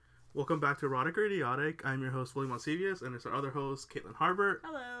Welcome back to Erotic or Idiotic. I'm your host, William Monsivius, and it's our other host, Caitlin Harbert.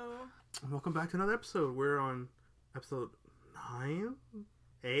 Hello. And welcome back to another episode. We're on episode 9?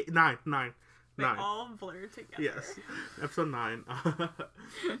 8? 9. They all blur together. Yes. Episode 9.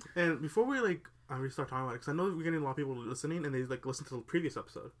 And before we, we start talking about it, because I know we're getting a lot of people listening, and they, listen to the previous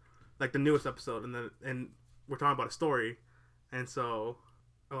episode. The newest episode, and we're talking about a story. And so,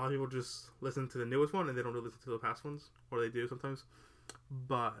 a lot of people just listen to the newest one, and they don't really listen to the past ones. Or they do sometimes.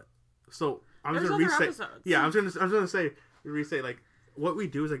 But... So I'm just gonna restate. Episodes. Yeah, I'm gonna say restate what we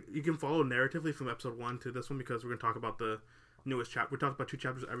do is you can follow narratively from episode 1 to this one because we're gonna talk about the newest chapter. We talk about 2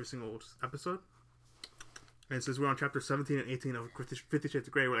 chapters every single episode, and since we're on chapter 17 and 18 of 50 Shades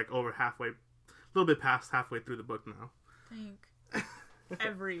of Grey, we're over halfway, a little bit past halfway through the book now. Thank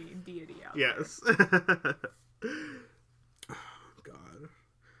every deity out yes. there. Oh, God,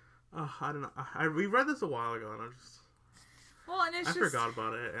 I don't know. We read this a while ago, and I forgot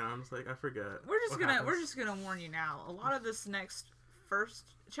about it, and I'm just I forget. We're just gonna warn you now. A lot of this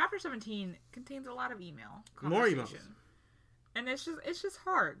chapter 17 contains a lot of email conversation. More emails, and it's just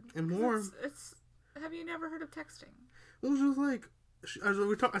hard. And more. It's have you never heard of texting? It was just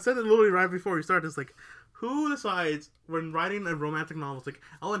I said it literally right before we started. It's who decides when writing a romantic novel? It's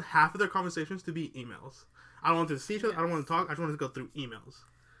I want half of their conversations to be emails. I don't want to see each other. I don't want to talk. I just want to go through emails.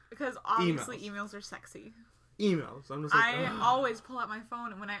 Because obviously emails are sexy. Emails. I'm just I always pull out my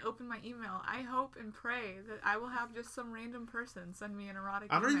phone, and when I open my email, I hope and pray that I will have just some random person send me an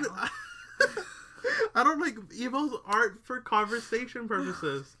erotic email. I don't emails aren't for conversation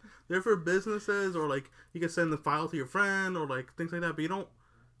purposes. They're for businesses, or you can send the file to your friend, or things like that. But you don't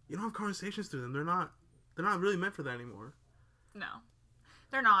have conversations through them. They're not really meant for that anymore. No,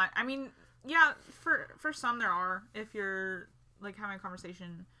 they're not. I mean, yeah, for some there are. If you're having a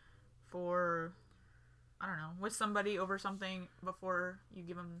conversation for, I don't know, with somebody over something before you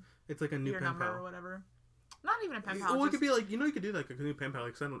give them it's a new your pen number pal or whatever. Not even a pen pal. Well, it could be you could do a new pen pal,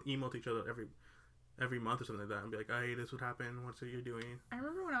 send an email to each other every month or something like that, and be hey, this would happen. What's you're doing? I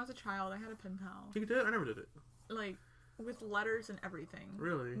remember when I was a child, I had a pen pal. You did? I never did it. With letters and everything.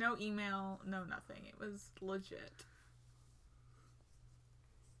 Really? No email, no nothing. It was legit.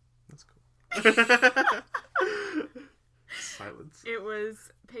 That's cool. Silence. It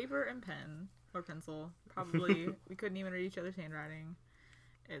was paper and pen. Or pencil. Probably. We couldn't even read each other's handwriting.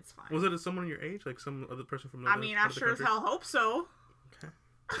 It's fine. Was it someone your age? Some other person from I mean, I sure as hell hope so. Okay.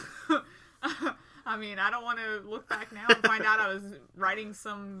 I mean, I don't want to look back now and find out I was writing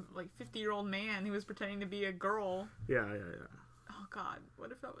some 50-year-old man who was pretending to be a girl. Yeah. Oh God,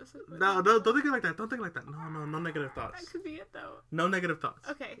 what if that was it? No, don't think like that. Don't think like that. No negative thoughts. That could be it though. No negative thoughts.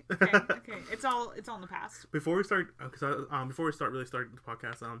 Okay. It's all in the past. Before we start, before we start the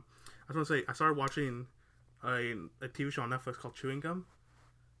podcast, I just want to say I started watching a TV show on Netflix called Chewing Gum.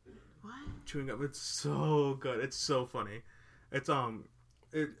 What? Chewing Gum. It's so good. It's so funny. It's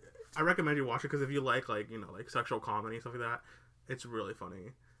I recommend you watch it because if you like sexual comedy and stuff like that, it's really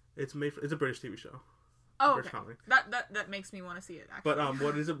funny. It's a British TV show. Oh, okay. That makes me want to see it. Actually. But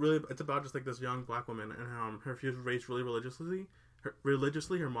what is it really? It's about just this young black woman, and she was raised really religiously.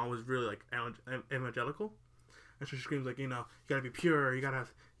 Her mom was really evangelical, and so she screams you gotta be pure. You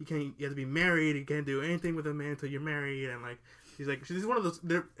have to be married. You can't do anything with a man until you're married. And she's one of those.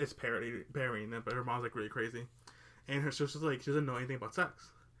 It's parrying it, but her mom's really crazy, and her sister's she doesn't know anything about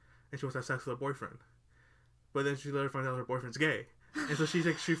sex, and she wants to have sex with her boyfriend, but then she later finds out her boyfriend's gay. And so she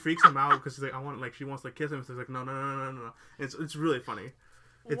freaks him out because she wants to kiss him. So no. It's really funny.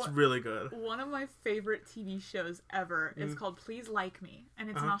 It's really good. One of my favorite TV shows ever is called Please Like Me, and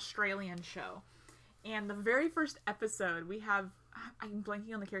it's an Australian show. And the very first episode, we have, I'm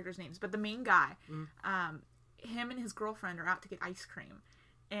blanking on the characters' names, but the main guy, him and his girlfriend are out to get ice cream,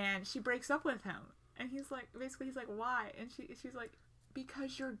 and she breaks up with him, and he's like, why? And she's like,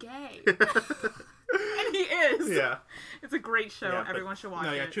 because you're gay. And he is. Yeah. It's a great show. Yeah, everyone should watch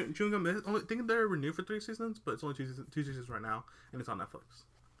it. Chewing Gum is I think they're renewed for 3 seasons, but it's only 2 seasons right now, and it's on Netflix.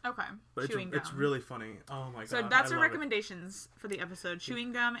 Okay. But it's really funny. Oh my god. So that's our recommendations for the episode.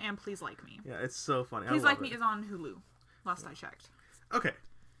 Chewing Gum and Please Like Me. Yeah, it's so funny. Please Like Me is on Hulu. Last I checked. Okay.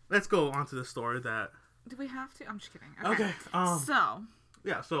 Let's go on to the story that... Do we have to? I'm just kidding. Okay. So...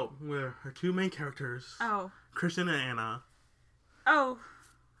 Yeah, so we're our 2 main characters. Oh. Christian and Anna. Oh.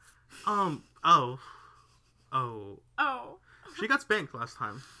 Oh. She got spanked last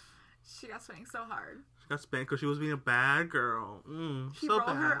time. She got spanked so hard. She got spanked because she was being a bad girl. She so rolled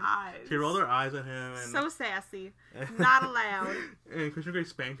bad. her eyes. She rolled her eyes at him. And, so sassy. Not allowed. And Christian Grey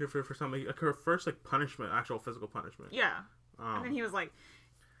spanked her for something, her first punishment, actual physical punishment. Yeah. And then he was like,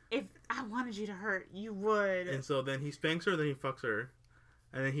 if I wanted you to hurt, you would. And so then he spanks her, then he fucks her.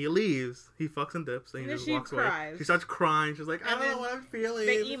 And then he leaves. He fucks and dips. And he just walks away. She starts crying. She's like, I don't know what I'm feeling.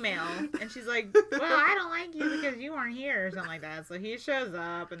 They email. And she's like, well, I don't like you because you weren't here. Or something like that. So he shows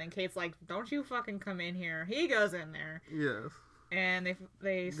up. And then Kate's like, don't you fucking come in here. He goes in there. Yes. And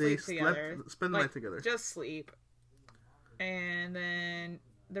they sleep together. Spend the night together. Just sleep. And then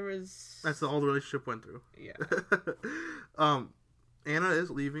there was... That's all the relationship went through. Yeah. Anna is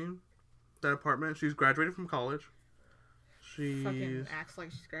leaving that apartment. She's graduated from college. She fucking acts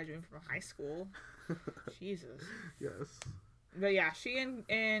like she's graduating from high school. Jesus. Yes. But yeah, she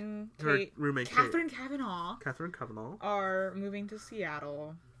and her Kate, roommate Catherine Kate. Kavanaugh are moving to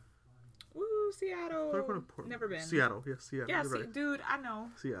Seattle. Woo, Seattle. Never been. Seattle, yes, Seattle. Yeah, right. dude, I know.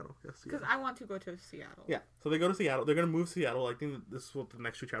 Seattle, yes, Seattle. Because I want to go to Seattle. Yeah, so they go to Seattle. They're gonna move to Seattle. I think this is what the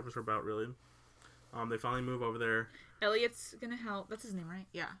next 2 chapters are about, really. They finally move over there. Elliot's gonna help. That's his name, right?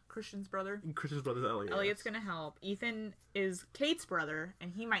 Yeah, Christian's brother. Christian's brother's Elliot. Elliot's gonna help. Ethan is Kate's brother,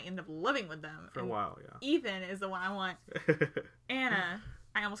 and he might end up living with them for a while. Yeah. Ethan is the one I want. Anna,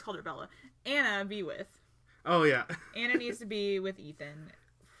 I almost called her Bella. Anna be with. Oh yeah. Anna needs to be with Ethan.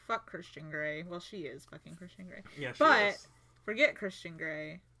 Fuck Christian Grey. Well, she is fucking Christian Grey. Yeah, she but is. Forget Christian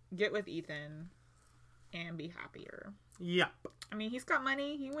Grey. Get with Ethan, and be happier. Yep. I mean, he's got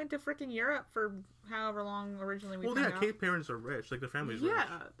money. He went to freaking Europe for however long originally we found out. Kate's parents are rich. Like, their family's rich. Yeah.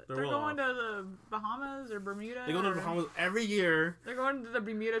 They're going to the Bahamas or Bermuda. They go to the Bahamas every year. They're going to the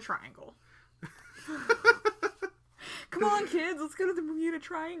Bermuda Triangle. Come on, kids. Let's go to the Bermuda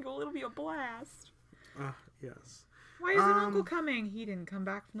Triangle. It'll be a blast. Yes. Why isn't Uncle coming? He didn't come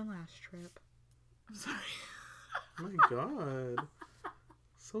back from the last trip. I'm sorry. Oh my god.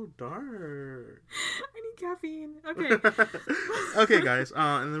 So dark. I need caffeine. Okay. Okay, guys.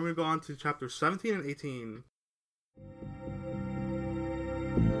 And then we go on to chapters 17 and 18.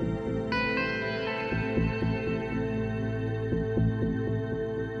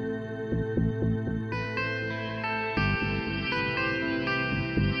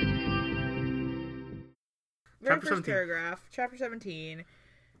 Very first paragraph, chapter 17.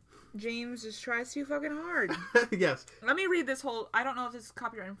 James just tries too fucking hard. Yes. Let me read this whole... I don't know if this is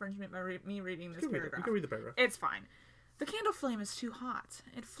copyright infringement by me reading this paragraph. You can read the paragraph. It's fine. The candle flame is too hot.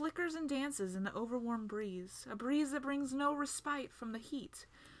 It flickers and dances in the overwarm breeze, a breeze that brings no respite from the heat.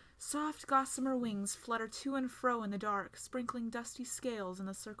 Soft gossamer wings flutter to and fro in the dark, sprinkling dusty scales in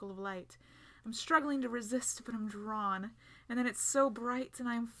the circle of light. I'm struggling to resist, but I'm drawn. And then it's so bright, and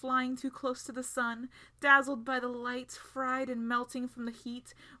I am flying too close to the sun, dazzled by the light, fried and melting from the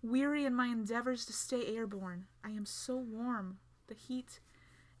heat, weary in my endeavors to stay airborne. I am so warm. The heat,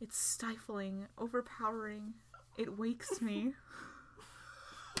 it's stifling, overpowering. It wakes me.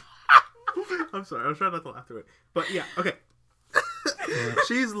 I'm sorry, I was trying not to laugh through it. But yeah, okay.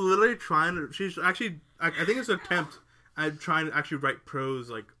 She's literally trying to... She's actually... I think it's an attempt at trying to actually write prose,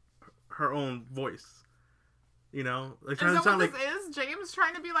 like, her own voice. You know? Like, trying to sound like... This is? James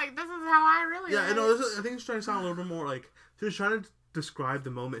trying to be like, this is how I really Yeah, no, I think it's trying to sound a little bit more like... She was trying to describe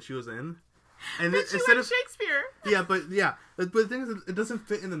the moment she was in. And but instead of Shakespeare. Yeah, but the thing is, it doesn't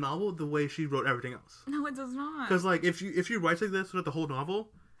fit in the novel the way she wrote everything else. No, it does not. Because, like, if she writes like this throughout the whole novel,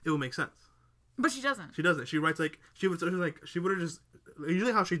 it will make sense. But she doesn't. She doesn't. She writes like she would have just...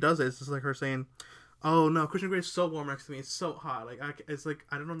 Usually how she does it is just like her saying, "Oh no, Christian Grey is so warm next to me. It's so hot. Like it's like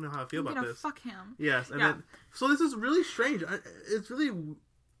I don't know how I feel about this." Fuck him. Yes, and then so this is really strange. It's really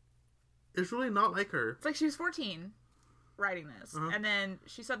not like her. It's like she was 14 writing this, and then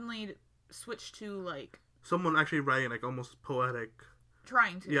she suddenly switched to like someone actually writing like almost poetic.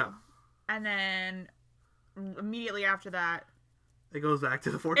 Trying to. Yeah. And then immediately after that, it goes back to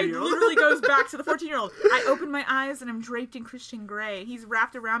the 14-year-old. It literally goes back to the 14-year-old. I open my eyes and I'm draped in Christian Grey. He's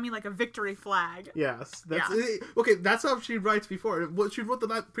wrapped around me like a victory flag. Yes. Okay, that's how she writes before. What she wrote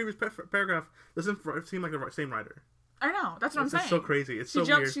the previous paragraph doesn't seem like the same writer. I know. That's what I'm saying. It's so crazy. It's so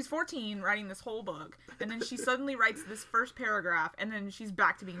weird. She's 14 writing this whole book, and then she suddenly writes this first paragraph, and then she's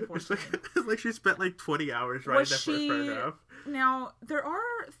back to being 14. It's like she spent like 20 hours writing that first paragraph. Now, there are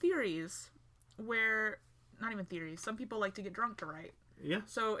theories where... Not even theories. Some people like to get drunk to write. Yeah.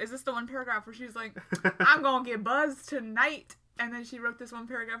 So is this the one paragraph where she's like, I'm going to get buzzed tonight? And then she wrote this one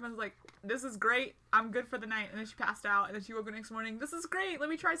paragraph and was like, this is great. I'm good for the night. And then she passed out. And then she woke up the next morning. This is great. Let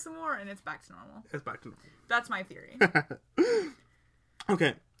me try some more. And it's back to normal. It's back to normal. That's my theory.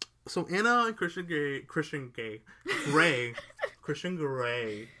 Okay. So Anna and Christian Grey,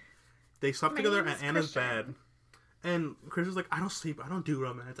 they slept together at Anna's bed. And Christian's like, I don't do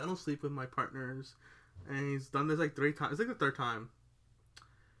romance. I don't sleep with my partners. And he's done this like 3 times. It's like the 3rd time.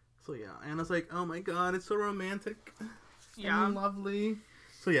 So yeah, Anna's like, oh my god, it's so romantic. Yeah. And lovely.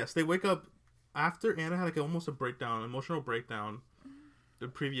 So yes, they wake up after Anna had like almost a breakdown, emotional breakdown. the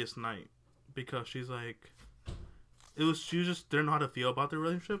previous night because she's like, she just didn't know how to feel about the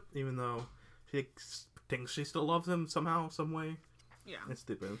relationship, even though she thinks she still loves him somehow, some way. Yeah. It's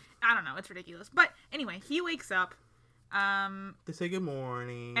stupid. I don't know. It's ridiculous. But anyway, he wakes up. They say good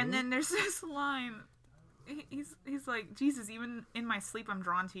morning. And then there's this line. He's like, Jesus, even in my sleep I'm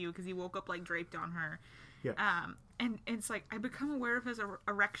drawn to you, because he woke up like draped on her. Yeah. And it's like, I become aware of his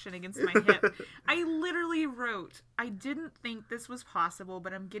erection against my hip. I literally wrote, I didn't think this was possible,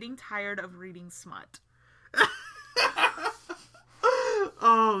 but I'm getting tired of reading smut.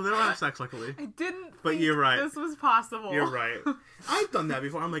 Oh, they don't have sex, luckily. I didn't but think you're right. this was possible. You're right. I've done that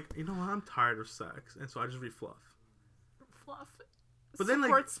before. I'm like, you know what? I'm tired of sex. And so I just read fluff. Fluff but then,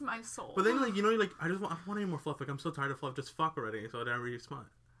 supports my soul. But then, like, you know, like, I don't want any more fluff. Like, I'm so tired of fluff. Just fuck already. So I don't read smut.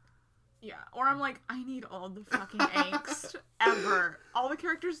 Yeah. Or I'm like, I need all the fucking angst ever. All the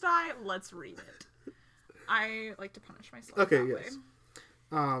characters die. Let's read it. I like to punish myself. Okay, that yes.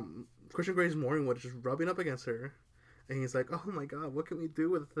 way. Christian Grey's Morningwood is just rubbing up against her. And he's like, oh my god, what can we do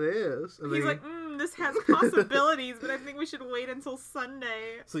with this? And he's like, this has possibilities, but I think we should wait until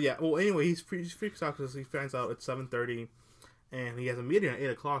Sunday. So yeah, well anyway, he freaks out because he finds out it's 7:30 and he has a meeting at 8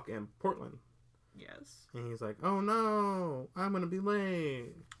 o'clock in Portland. Yes. And he's like, oh no, I'm gonna be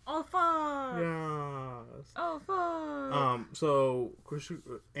late. Oh fuck. Yes. Oh fuck. So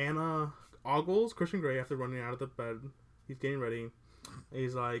Anna ogles Christian Grey after running out of the bed. He's getting ready.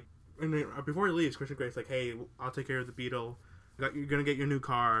 He's like, and then before he leaves, Christian Grey's like, hey, I'll take care of the Beetle. You're gonna get your new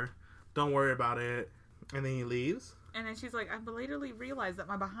car. Don't worry about it. And then he leaves. And then she's like, I belatedly realized that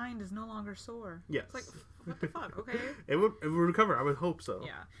my behind is no longer sore. Yes. It's like, what the fuck, okay? It would recover. I would hope so.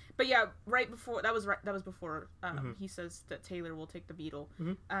 Yeah. But yeah, right before, that was before he says that Taylor will take the Beetle.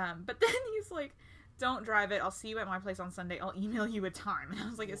 Mm-hmm. But then he's like, don't drive it. I'll see you at my place on Sunday. I'll email you a time. And I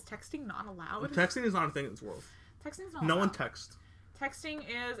was like, is texting not allowed? Texting is not a thing in this world. Texting's not No allowed. one texts. Texting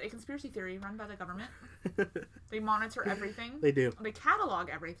is a conspiracy theory run by the government. They monitor everything. They do. They catalog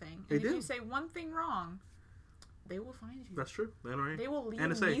everything. And They if do. you say one thing wrong, they will find you. That's true. The NRA. They will Liam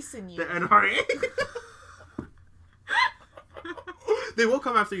NSA. Neeson you. The NRA. They will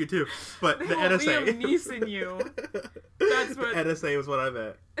come after you too, but They the will NSA. Liam Neeson you. That's what. NSA is what I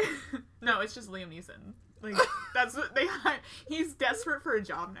meant. No, it's just Liam Neeson. Like, that's what they. He's desperate for a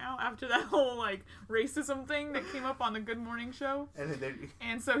job now after that whole like racism thing that came up on the Good Morning Show.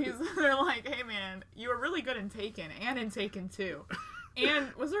 And so they're like, hey man, you were really good in Taken and in Taken 2.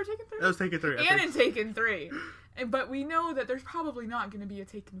 And was there a Taken 3? That was Taken 3. And in Taken 3. But we know that there's probably not going to be a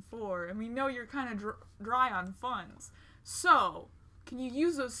Taken 4, and we know you're kind of dry on funds. So, can you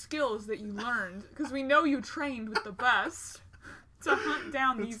use those skills that you learned? Because we know you trained with the best to hunt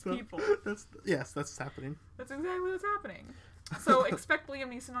down these people. Yes, that's happening. That's exactly what's happening. So, expect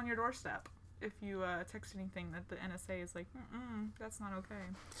Liam Neeson on your doorstep if you text anything that the NSA is like, that's not okay.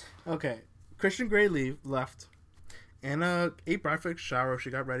 Okay. Christian Grey left. Anna ate breakfast, showered, she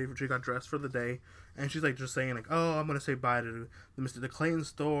got ready, she got dressed for the day, and she's like just saying like, oh, I'm gonna say bye to the Clayton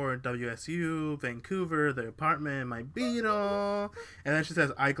store, WSU, Vancouver, the apartment, my Beetle, and then she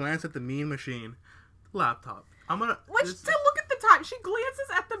says, I glanced at the mean machine, laptop. I'm gonna to look at the time. She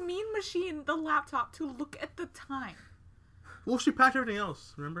glances at the mean machine, the laptop, to look at the time. Well, she packed everything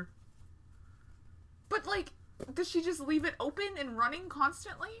else, remember? But like, does she just leave it open and running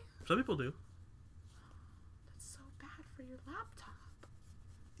constantly? Some people do. For your laptop.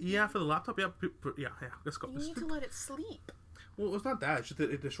 Yeah, for the laptop, yeah, let's go. You need to let it sleep. Well, it's not that. It's just that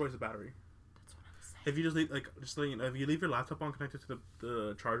it destroys the battery. That's what I'm saying. If you just leave, if you leave your laptop on connected to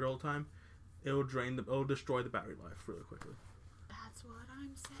the charger all the time, it'll destroy the battery life really quickly. That's what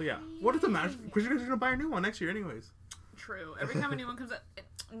I'm saying. So yeah, what does it matter? Because you're gonna buy a new one next year, anyways. True. Every time a new one comes out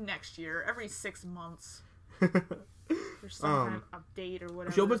next year, every 6 months. There's some kind of update or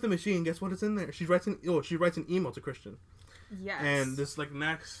whatever. She opens the machine. Guess what is in there? She writes an email to Christian. Yes. And this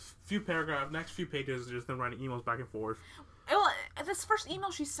next few pages, just them writing emails back and forth. Well, this first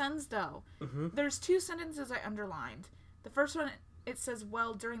email she sends though, there's 2 sentences I underlined. The first one, it says,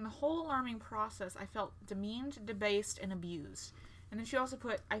 "Well, during the whole alarming process, I felt demeaned, debased, and abused." And then she also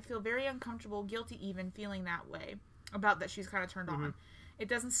put, "I feel very uncomfortable, guilty even, feeling that way about that she's kind of turned on. It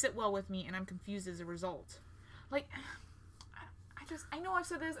doesn't sit well with me, and I'm confused as a result." Like, I know I've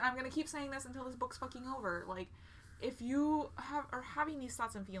said this, and I'm going to keep saying this until this book's fucking over. Like, if you are having these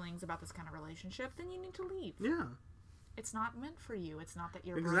thoughts and feelings about this kind of relationship, then you need to leave. Yeah. It's not meant for you. It's not that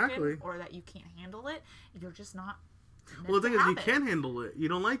you're Exactly. broken or that you can't handle it. You're just not meant Well, the thing is, you it. can handle it. You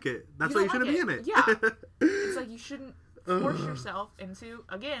don't like it. That's You why you don't shouldn't like be in it. Yeah. It's like you shouldn't force yourself into,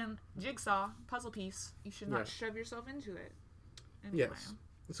 again, jigsaw, puzzle piece. You should not shove yourself into it. Anyway. Yes.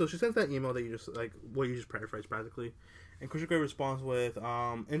 So she sends that email that you just, what you just paraphrased, practically. And Christian Grey responds with,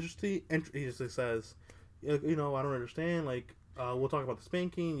 interesting. He just says, I don't understand. Like, we'll talk about the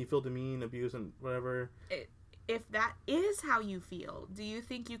spanking. You feel demeaned, abused, and whatever. If that is how you feel, do you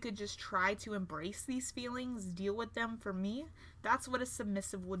think you could just try to embrace these feelings, deal with them? For me, that's what a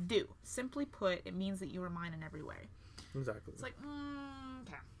submissive would do. Simply put, it means that you are mine in every way. Exactly. It's like,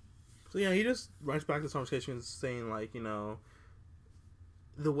 okay. So yeah, he just writes back to this conversation saying, like,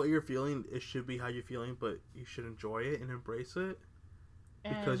 the way you're feeling, it should be how you're feeling, but you should enjoy it and embrace it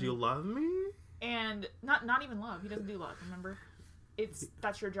because you love me. And not even love. He doesn't do love. Remember,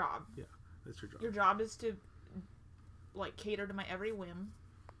 that's your job. Yeah, that's your job. Your job is to like cater to my every whim,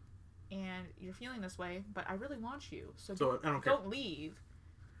 and you're feeling this way, but I really want you. So don't leave.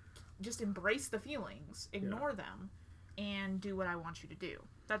 Just embrace the feelings, ignore them, and do what I want you to do.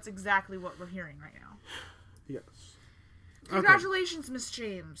 That's exactly what we're hearing right now. Yes. Congratulations, Miss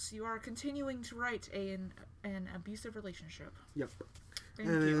James. You are continuing to write an abusive relationship. Yep. Thank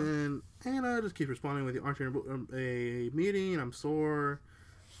you. And Anna just keeps responding with, aren't you in a meeting? I'm sore.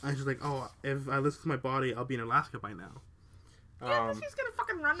 And she's like, oh, if I listen to my body, I'll be in Alaska by now. Yeah, she's gonna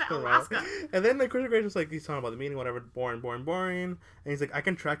fucking run to Alaska. And then Christian Grey just like, he's talking about the meeting, whatever, boring. And he's like, I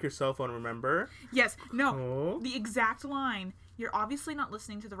can track your cell phone, remember? Yes. No. The exact line. You're obviously not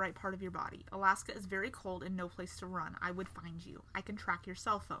listening to the right part of your body. Alaska is very cold and no place to run. I would find you. I can track your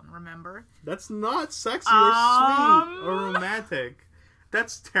cell phone, remember? That's not sexy or sweet or romantic.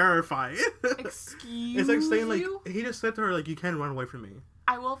 That's terrifying. Excuse It's like saying, like, you? he just said to her, like, you can't run away from me.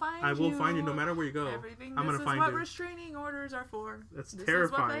 I will find you. I will find you no matter where you go. I'm going to find you. This is what restraining orders are for. That's terrifying. terrifying.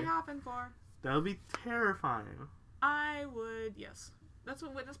 This is what they happen for. That would be terrifying. I would, yes. That's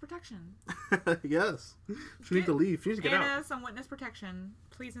what witness protection. Yes. She needs to leave. She needs to get Anna, out. some witness protection.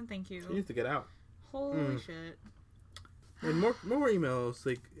 Please and thank you. She needs to get out. Holy shit. And more emails.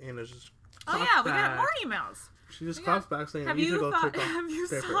 Like, Anna's just we got more emails. She just coughs back saying, have you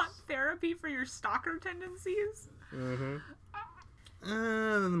sought therapy for your stalker tendencies? Mm-hmm.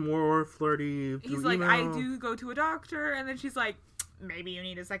 And more flirty. He's like, I do go to a doctor, and then she's like, maybe you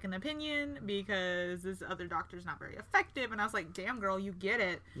need a second opinion because this other doctor's not very effective. And I was like, damn girl, you get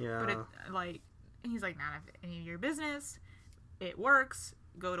it. Yeah. But and he's like, not any of your business. It works.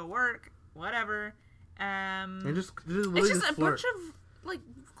 Go to work. Whatever. And just it's just a bunch of like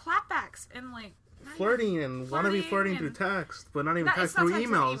clapbacks and like flirting and want to be flirting through text, but not even text, through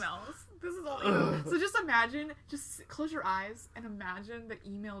emails. This is all email. So just imagine, just close your eyes and imagine the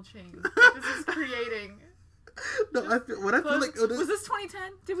email chain that this is creating. No, I feel like was this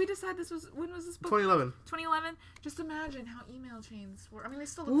 2010? Did we decide when was this book? 2011. 2011. Just imagine how email chains were. I mean, they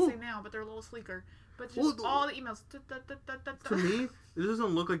still look the same now, but they're a little sleeker. But just all the emails. To me, it doesn't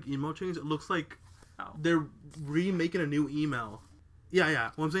look like email chains. It looks like they're remaking a new email. Yeah.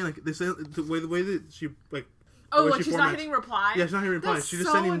 What I'm saying, like, they say the way that she like. Oh, like she's not hitting reply? Yeah, she's not hitting reply. She's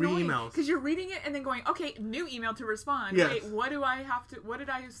just sending re-emails. Because you're reading it and then going, okay, new email to respond. Yes. Wait, what did I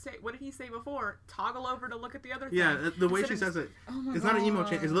say? What did he say before? Toggle over to look at the other thing. Yeah, the way she says it. It's not an email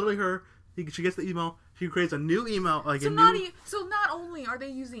chain. It's literally her. She gets the email. She creates a new email. So not only are they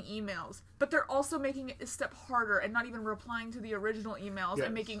using emails, but they're also making it a step harder and not even replying to the original emails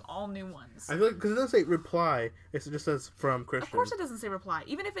and making all new ones. I feel like because it doesn't say reply, it just says from Christian. Of course, it doesn't say reply.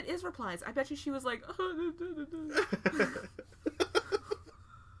 Even if it is replies, I bet you she was like, I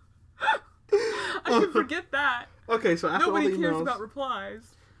can forget that. Okay, so after nobody all the emails, cares about replies.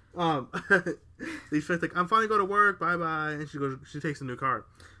 These friends like, I'm finally going to work. Bye bye, and she takes a new car.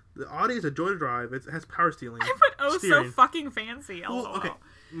 The Audi is a joy to drive. It has power steering. I put so fucking fancy. Well, okay,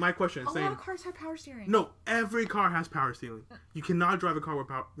 my question is a lot of cars have power steering. No, every car has power steering. You cannot drive a car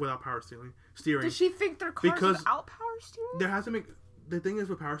without power steering. Does she think they're cars without power steering? There has to make. The thing is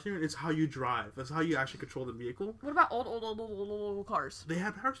with power steering, it's how you drive. It's how you actually control the vehicle. What about old cars? They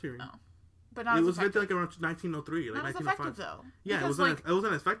had power steering. No. But not it was like around 1903, like not 1905. As effective though. Yeah, because it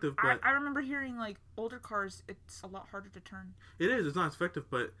wasn't as effective. But I remember hearing like older cars, it's a lot harder to turn. It is. It's not as effective,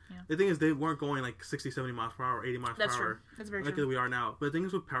 but the thing is, they weren't going like 60, 70 miles per hour, 80 miles per hour. True. That's very true. Like we are now. But the thing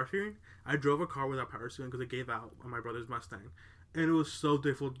is with power steering, I drove a car without power steering because it gave out on my brother's Mustang, and it was so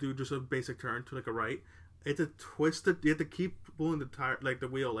difficult to do just a basic turn to like a right. It's a twisted. You have to keep pulling the tire, like the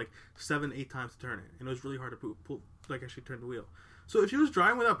wheel, like 7-8 times to turn it, and it was really hard to pull like actually turn the wheel. So if she was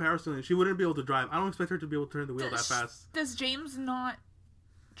driving without power steering, she wouldn't be able to drive. I don't expect her to be able to turn the wheel that fast. Does James not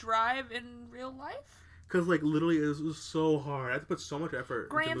drive in real life? Because like literally, it was so hard. I had to put so much effort.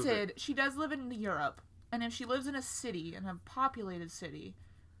 Granted, she does live in Europe, and if she lives in a city, in a populated city,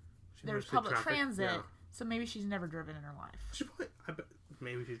 there's public transit. Yeah. So maybe she's never driven in her life. She probably, I bet,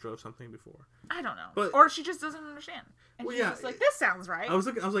 maybe she drove something before. I don't know. But, or she just doesn't understand. And well, she's yeah, just like, this sounds right. I was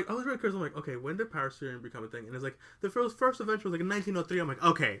really curious. I'm like, okay, when did power steering become a thing? And it's like, the first adventure was like in 1903. I'm like,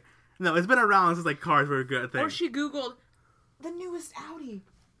 okay. No, it's been around since like cars were a good thing. Or she Googled the newest Audi.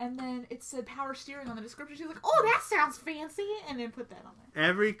 And then it said power steering on the description. She's like, oh, that sounds fancy. And then put that on there.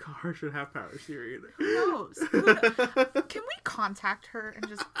 Every car should have power steering. Who knows? Can we contact her and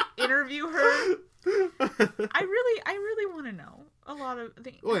just interview her? I really want to know a lot of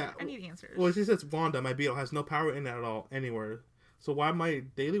things. Oh, yeah. I need answers. Well, she says, Wanda, my Beetle has no power in it at all, anywhere. So why my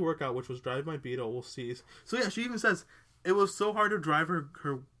daily workout, which was drive my Beetle, will cease. So yeah, she even says it was so hard to drive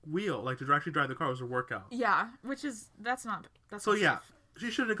her wheel, like to actually drive the car was her workout. Yeah, that's not so yeah. safe. She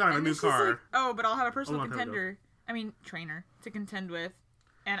should have gotten a new she's car. like, oh, but I'll have a personal contender. I mean, trainer to contend with.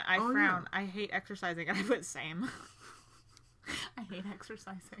 And I frown. Yeah. I hate exercising. And I put same. I hate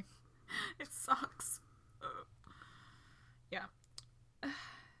exercising. It sucks. Yeah.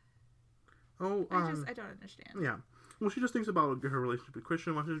 Oh, I don't understand. Yeah. Well, she just thinks about her relationship with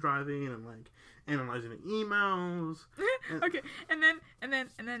Christian while she's driving and like analyzing the emails. Okay, and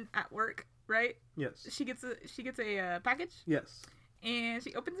then at work, right? Yes. She gets a package. Yes. And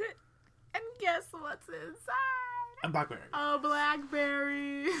she opens it, and guess what's inside? A BlackBerry. A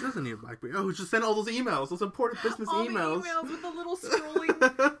BlackBerry. She doesn't need a BlackBerry. Oh, just send all those emails, those important business emails. The emails with the little scrolling.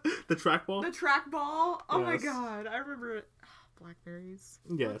 The trackball. The trackball. Oh my god, I remember it. Blackberries.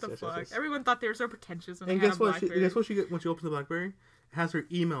 Yes, what the fuck? Yes. Everyone thought they were so pretentious when and they guess had a what? BlackBerry. Guess what? When she opens the BlackBerry, it has her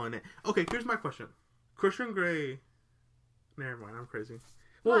email in it. Okay, here's my question. Christian Grey. Never mind, I'm crazy.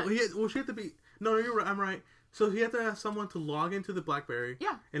 Well, she had to be. No, you're right. I'm right. So he had to ask someone to log into the BlackBerry.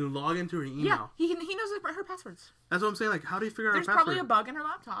 Yeah. And log into her email. Yeah, he knows her passwords. That's what I'm saying. Like, how do you figure out her password? There's probably a bug in her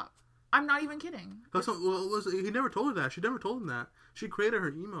laptop. I'm not even kidding. He never told her that. She never told him that. She created her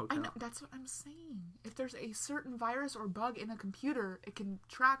email account. I know. That's what I'm saying. If there's a certain virus or bug in a computer, it can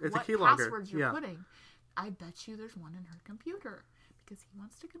track what passwords you're putting. I bet you there's one in her computer because he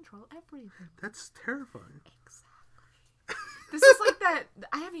wants to control everything. That's terrifying. Exactly. This is like that.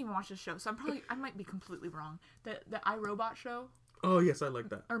 I haven't even watched the show, so I might be completely wrong. The iRobot show. Oh yes, I like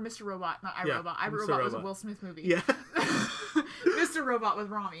that. Or Mr. Robot, not iRobot. Yeah, iRobot was a Will Smith movie. Yeah. Mr. Robot with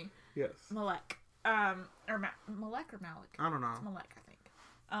Rami. Yes. Malek. Malek or Malik? I don't know. It's Malek, I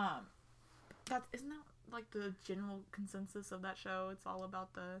think. Isn't that like the general consensus of that show? It's all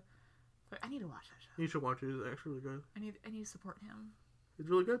about the. I need to watch that show. You should watch it. It's actually really good. I need to support him. It's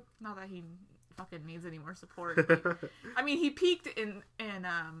really good. Not that he fucking needs any more support. Like, I mean, he peaked in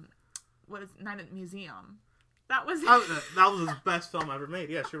what is Night at the Museum. That was his best film ever made.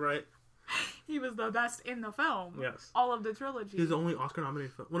 Yes, you're right. He was the best in the film. Yes. All of the trilogy. He's the only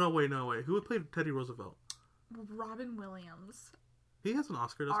Oscar-nominated film. Well, no way. Who played Teddy Roosevelt? Robin Williams. He has an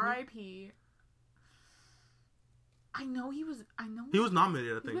Oscar, doesn't R.I.P. I know he was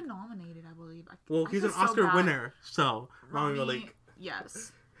nominated, I think. He was nominated, I believe. He's an Oscar winner, so Rami Malek.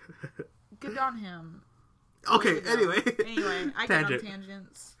 Yes. Good on him. Okay, anyway. I get on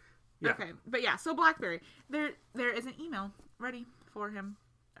tangents. Yeah. Okay, but yeah, so BlackBerry. There is an email ready for him.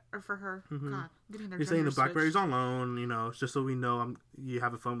 Or for her. Mm-hmm. God, getting their. You're saying the BlackBerry's on loan, it's just so we know you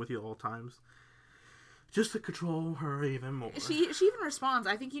have a phone with you at all times. Just to control her even more. She even responds,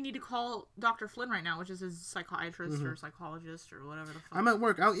 I think you need to call Dr. Flynn right now, which is his psychiatrist or psychologist or whatever the fuck. I'm at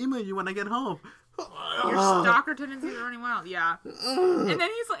work. I'll email you when I get home. Your stalker tendencies are running wild. Yeah. And then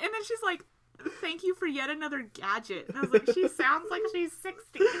she's like, thank you for yet another gadget. And I was like, she sounds like she's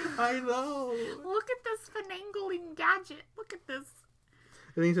 60. I know. Look at this finagling gadget. Look at this.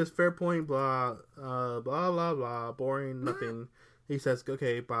 And he says, fair point, blah, blah, blah, blah, boring, nothing. He says,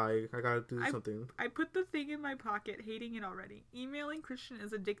 okay, bye, I gotta do something. I put the thing in my pocket, hating it already. Emailing Christian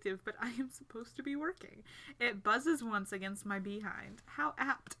is addictive, but I am supposed to be working. It buzzes once against my behind. How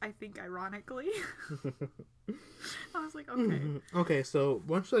apt, I think, ironically. I was like, okay. Okay, so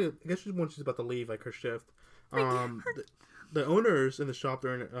once she's about to leave, like, her shift, the owners in the shop,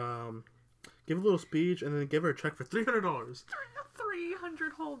 they're in, give a little speech, and then give her a check for $300.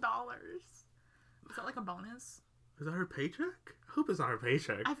 $300 whole dollars. Is that like a bonus? Is that her paycheck? I hope it's not her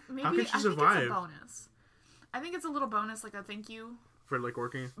paycheck. How can she survive? I think it's a bonus. I think it's a little bonus, like a thank you. For, like,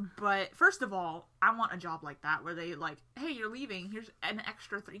 working? But, first of all, I want a job like that, where they, like, hey, you're leaving, here's an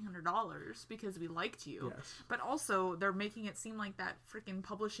extra $300 because we liked you. Yes. But also, they're making it seem like that freaking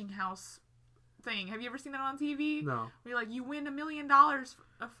publishing house thing. Have you ever seen that on TV? No. Where you're like, you win $1 million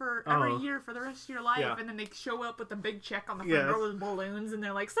for every year for the rest of your life, and then they show up with a big check on the front door with balloons, and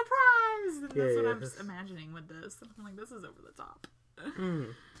they're like, surprise! And that's what I'm imagining with this. And I'm like, this is over the top.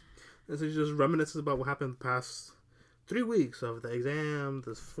 This is just reminiscences about what happened the past 3 weeks of the exam,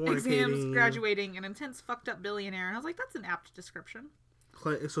 this fornicating. Exams, graduating, an intense fucked up billionaire. And I was like, that's an apt description.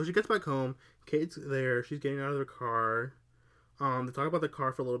 So she gets back home. Kate's there. She's getting out of the car. They talk about the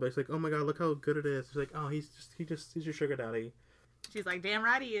car for a little bit. She's like, "Oh my god, look how good it is." She's like, "Oh, he's your sugar daddy." She's like, "Damn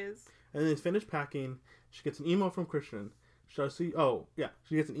right he is." And then they finish packing. She gets an email from Christian. She gets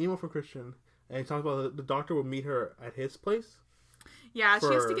an email from Christian, and he talks about the doctor will meet her at his place. Yeah,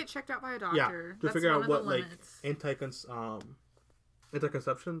 she has to get checked out by a doctor. Yeah, to figure out what like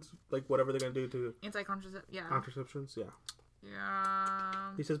anticonceptions, like whatever they're gonna do to contraceptions. Yeah.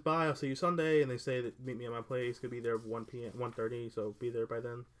 Yeah. He says, "Bye. I'll see you Sunday." And they say that meet me at my place. Could be there 1 p.m. 1:30. So be there by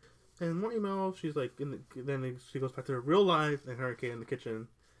then. And more email. She's like, then she goes back to her real life and her and Kate in the kitchen.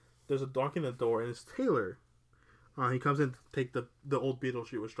 There's a knock in the door and it's Taylor. He comes in to take the old Beetle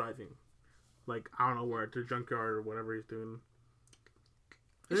she was driving, like I don't know where, to the junkyard or whatever he's doing.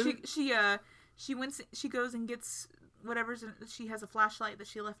 She goes and gets whatever's in, she has a flashlight that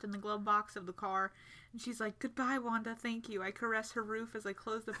she left in the glove box of the car, and she's like, "Goodbye, Wanda, thank you." I caress her roof as I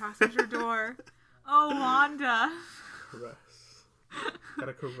close the passenger door. Oh, Wanda. Caress.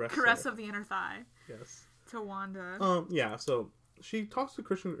 Gotta caress. Caress of the inner thigh. Yes. To Wanda. Yeah, so she talks to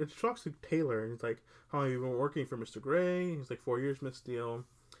Christian, she talks to Taylor, and he's like, "How have you been working for Mr. Gray?" He's like, 4 years, Miss Steele.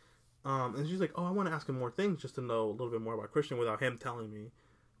 And she's like, "Oh, I want to ask him more things just to know a little bit more about Christian without him telling me."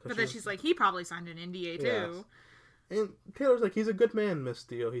 But then she's like, he probably signed an NDA too. Yes. And Taylor's like, "He's a good man, Miss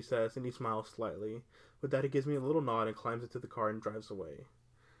Steele," he says, and he smiles slightly. With that, he gives me a little nod and climbs into the car and drives away.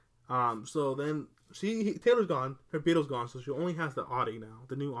 So then Taylor's gone, her Beetle's gone, so she only has the Audi now,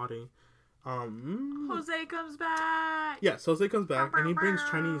 the new Audi. Jose comes back. Yes, Jose comes back and he brings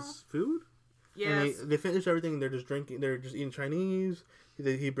Chinese food. Yes. And they finish everything. They're just drinking. They're just eating Chinese.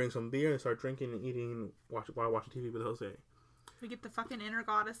 He brings some beer and they start drinking and eating while watching TV with Jose. We get the fucking inner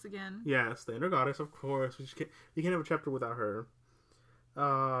goddess again. Yes, the inner goddess, of course. You can't have a chapter without her.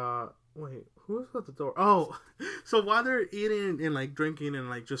 Wait, who was at the door? Oh, so while they're eating and like drinking and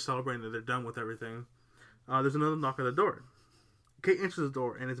like just celebrating that they're done with everything, there's another knock at the door. Kate enters the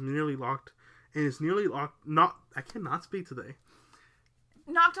door and it's nearly locked. I cannot speak today.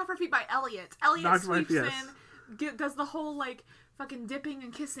 Knocked off her feet by Elliot. Elliot sweeps in, does the whole like fucking dipping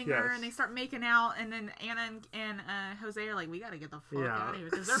and kissing her, and they start making out, and then Anna and Jose are like, "We gotta get the fuck out of here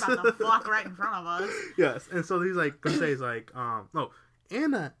because they're about to fuck right in front of us." Yes, and so he's like, Jose's like,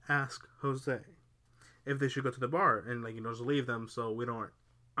 Anna asked Jose if they should go to the bar and like to leave them so we don't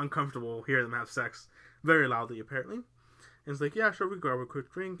uncomfortable hear them have sex very loudly apparently. And it's like, "Yeah, sure, we go have a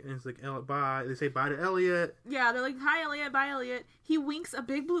quick drink." And it's like, "Bye." They say bye to Elliot. Yeah, they're like, "Hi, Elliot. Bye, Elliot." He winks a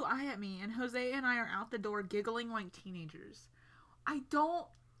big blue eye at me, and Jose and I are out the door giggling like teenagers. I don't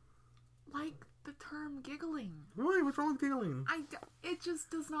like the term giggling. Why? What's wrong with giggling? It just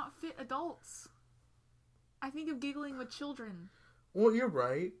does not fit adults. I think of giggling with children. Well, you're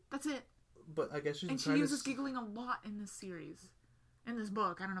right. That's it. But I guess she uses giggling a lot in this series. In this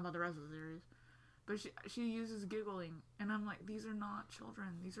book. I don't know about the rest of the series. But she uses giggling. And I'm like, these are not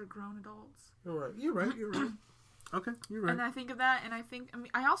children. These are grown adults. You're right. Okay, you're right. And I think of that, and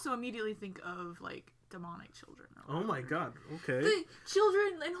I also immediately think of, like, demonic children. Oh my god, okay. The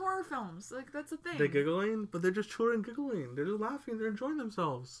children in horror films. Like, that's a thing. They're giggling, but they're just children giggling. They're just laughing. They're enjoying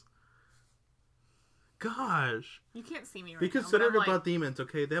themselves. Gosh. You can't see me right now. Be considerate about demons,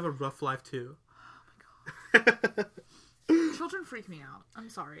 okay? They have a rough life, too. Oh my god. Children freak me out. I'm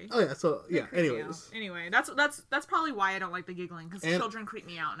sorry. Oh yeah, so yeah. Anyways, anyway, that's probably why I don't like the giggling, because children creep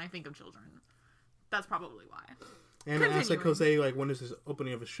me out, and I think of children. That's probably why. And I asked like Jose, like, when is his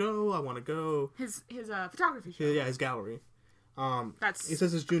opening of his show? I want to go. His photography show. Yeah, his gallery. He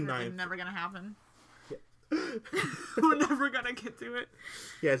says it's June 9th. Never gonna happen. Yeah. We're never gonna get to it.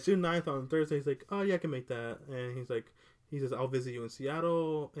 Yeah, it's June 9th on Thursday. He's like, "Oh yeah, I can make that." And he says, "I'll visit you in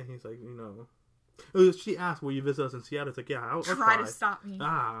Seattle." And he's like, she asked, "Will you visit us in Seattle?" It's like, "Yeah, I'll try to stop me.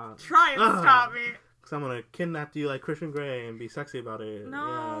 Try to stop me. Because I'm going to kidnap you like Christian Grey and be sexy about it."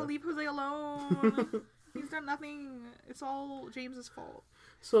 No, leave Jose alone. He's done nothing. It's all James's fault.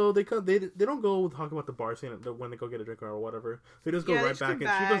 So they don't go talk about the bar scene when they go get a drink or whatever. They just go right back.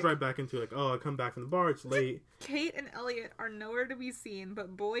 She goes right back into like, "Oh, I come back from the bar. It's late." Kate and Elliot are nowhere to be seen,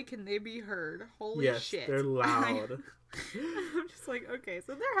 but boy, can they be heard. Holy shit. They're loud. I'm just like, okay,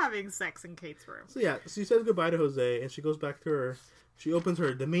 so they're having sex in Kate's room. So yeah, she says goodbye to Jose, and she goes back to her. She opens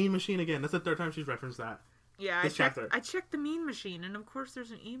the mean machine again. That's the third time she's referenced that. Yeah, I checked the mean machine, and of course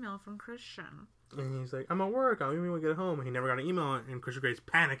there's an email from Christian. And he's like, "I'm at work. I'll even get home." And he never got an email, and Christian Grey's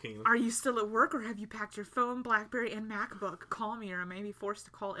panicking. "Are you still at work, or have you packed your phone, BlackBerry, and MacBook? Call me, or I may be forced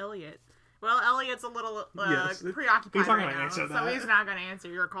to call Elliot." Well, Elliot's a little Yes. preoccupied He's not right gonna now, answer so that. he's not going to answer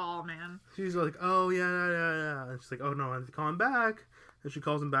your call, man. She's like, oh, yeah. And she's like, oh, no, I have to call him back. And she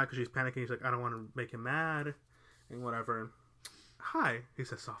calls him back because she's panicking. She's like, I don't want to make him mad. And whatever. Hi, he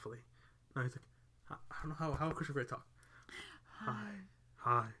says softly. No, he's like, I don't know how Christian Grey talk.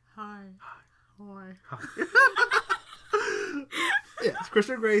 Hi. Yeah,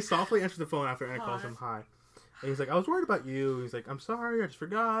 Christian Grey softly answers the phone after Anna calls him hi. And he's like, I was worried about you. He's like, I'm sorry, I just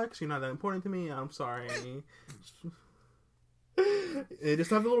forgot because you're not that important to me. I'm sorry. They just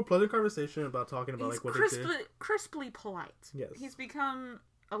have a little pleasant conversation about talking about like what they did. Crisply polite. Yes. He's become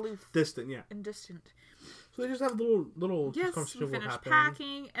aloof. Distant, yeah. And distant. So they just have a little Yes, conversation we what finished happened.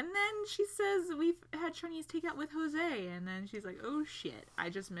 packing, and then she says we've had Chinese takeout with Jose, and then she's like, oh shit, I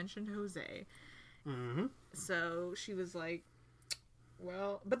just mentioned Jose. Mm-hmm. So she was like,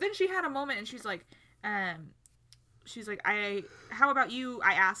 well, but then she had a moment, and she's like, how about you?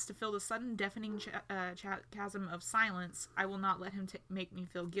 I asked to fill the sudden deafening chasm of silence. I will not let him make me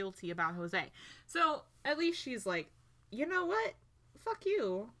feel guilty about Jose. So at least she's like, you know what? Fuck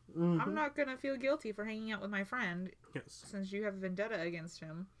you. Mm-hmm. I'm not gonna feel guilty for hanging out with my friend. Yes. Since you have a vendetta against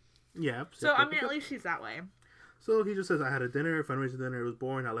him. Yeah. So I mean, at least she's that way. So he just says, I had a dinner, fundraiser dinner. It was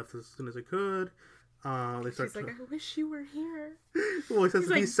boring. I left as soon as I could. She's like, I wish you were here. Well, he says,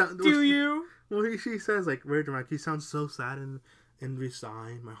 He's like, do you? Well, she says, like, very dramatic, he sounds so sad and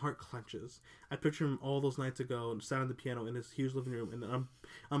resigned. My heart clenches. I picture him all those nights ago, sat on the piano in his huge living room, and the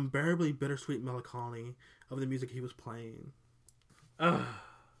unbearably bittersweet melancholy of the music he was playing. I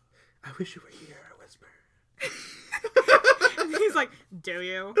wish you were here, I whisper. He's like, do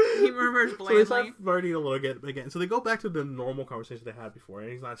you? He murmurs So blandly. they start flirting a little bit again. So they go back to the normal conversation they had before,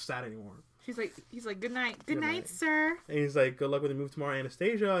 and he's not sad anymore. He's like, good night. Good night, sir. And he's like, good luck with the move tomorrow,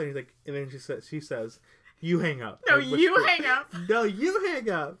 Anastasia. And he's like, and then she says, you hang up. No, you hang up. No, you hang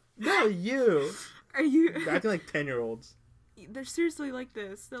up. No, you. Are you? Acting like 10-year-olds. They're seriously like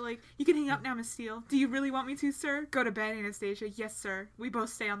this. They're like, you can hang up now, Miss Steele. Do you really want me to, sir? Go to bed, Anastasia. Yes, sir. We both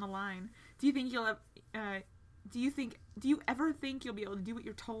stay on the line. Do you think do you ever think you'll be able to do what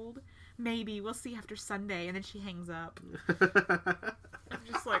you're told? Maybe. We'll see after Sunday. And then she hangs up. I'm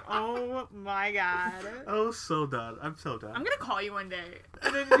just like, oh my god. Oh, so done. I'm so done. I'm gonna call you one day.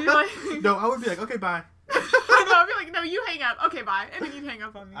 And then be like... No, I would be like, okay, bye. I know, I'd be like, no, you hang up. Okay, bye. And then you'd hang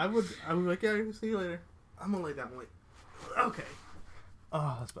up on me. I would be like, yeah, see you later. I'm gonna lay down. Okay.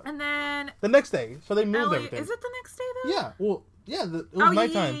 Oh, that's bad. And then... The next day. So they moved Ellie, everything. is it the next day, though? Yeah. Well, yeah, it was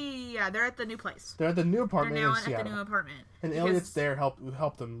nighttime. Yeah. They're at the new place. They're at the new apartment They're now in Seattle. at the new apartment. And Elliot's there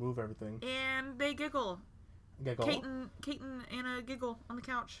help them move everything. And they giggle. Giggle. Kate and Anna giggle on the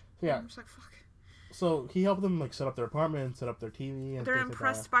couch. Yeah. I'm just like, fuck. So he helped them like set up their apartment, set up their TV, and they're things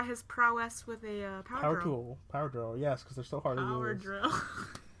impressed like by his prowess with a power drill. Yes, because they're so hard to use. Power drill.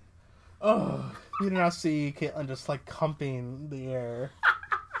 Oh, you do not see Caitlin just like humping the air.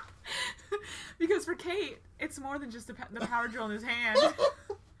 Because for Kate, it's more than just the power drill in his hand.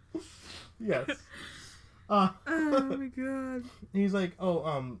 Yes. Oh my god. He's like,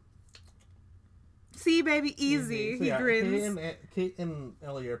 see, baby, easy. So he grins. Kate and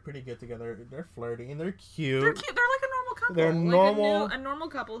Ellie are pretty good together. They're flirty and they're cute. They're cute. They're like a normal couple. They're normal, a normal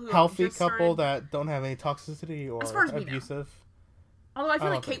couple who healthy just couple started... that don't have any toxicity or as far as abusive. Although I feel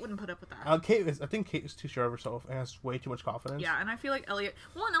like Kate wouldn't put up with that. I think Kate is too sure of herself and has way too much confidence. Yeah, and I feel like Elliot...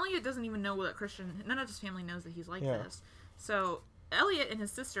 Well, and Elliot doesn't even know that Christian... None of his family knows that he's like this. So, Elliot and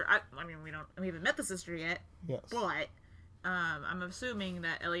his sister... I mean, we haven't met the sister yet. Yes. But, I'm assuming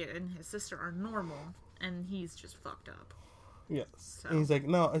that Elliot and his sister are normal, and he's just fucked up. Yes. So. And he's like,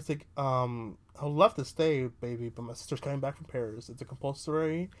 no, it's like, I left to stay, baby, but my sister's coming back from Paris. It's a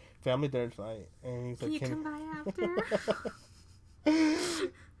compulsory family dinner tonight. And he's Can like, you come by after?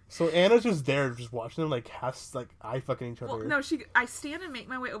 So Anna's just there, just watching them, like, eye fucking each other. Well, no, I stand and make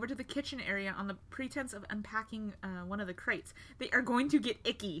my way over to the kitchen area on the pretense of unpacking one of the crates. They are going to get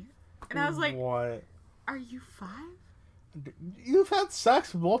icky. And I was like, what? Are you 5? You've had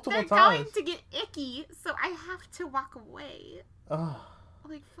sex multiple They're times. going to get icky, so I have to walk away. Ugh.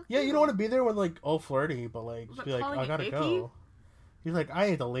 Like, fuck Yeah, you don't want to be there when, like, all flirty, but, like, just But be like, calling I it gotta icky? go. He's like, I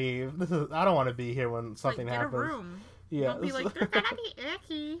need to leave. I don't want to be here when something get happens. a room. Yeah. Don't be like, they're gonna be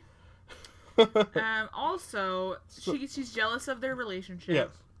icky. Also, she's jealous of their relationship. Yes.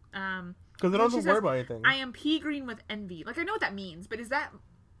 Because they don't have to worry about anything. I am pea green with envy. Like, I know what that means, but is that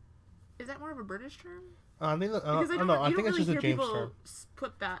more of a British term? I think that, Because I don't know. I think it's really just a hear James people term.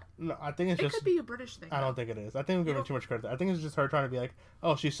 put that. No, I think it's It just. could be a British thing. I don't think it is. I think we're giving too much credit. I think it's just her trying to be like,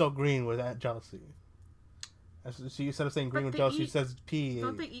 oh, she's so green with that jealousy. So instead of saying green with jealousy, she says pea.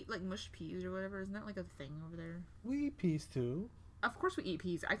 Don't they eat like mushed peas or whatever? Isn't that like a thing over there? We eat peas too. Of course we eat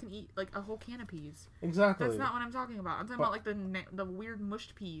peas. I can eat like a whole can of peas. Exactly. That's not what I'm talking about. I'm talking about like the weird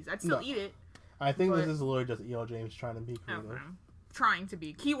mushed peas. I'd still eat it. I think this is literally just E.L. James trying to be creative. Okay. Trying to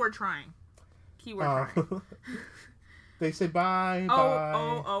be. Keyword trying. Trying. They say bye.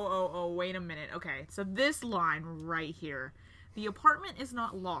 Oh, wait a minute. Okay, so this line right here. The apartment is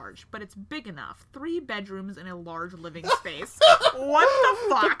not large, but it's big enough. 3 bedrooms and a large living space. What the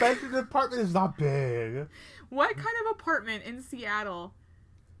fuck? The apartment is not big. What kind of apartment in Seattle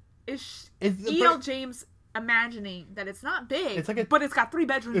is E.L. James imagining that it's not big, but it's got 3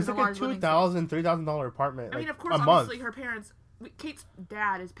 bedrooms and a large living space? It's like a $2,000, $3,000 apartment. I mean, of course, obviously, her parents... Kate's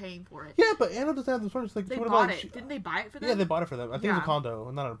dad is paying for it. Yeah, but Anna doesn't have the apartment. Like, they bought it. Didn't they buy it for them? Yeah, they bought it for them. I think it was a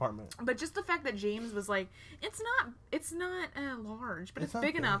condo, not an apartment. But just the fact that James was like, it's not large, but it's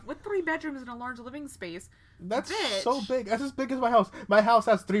big enough with 3 bedrooms and a large living space. That's so big. That's as big as my house. My house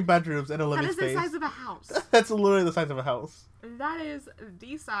has 3 bedrooms and a living space. That is the size of a house. That's literally the size of a house. That is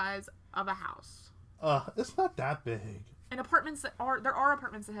the size of a house. It's not that big. And apartments there are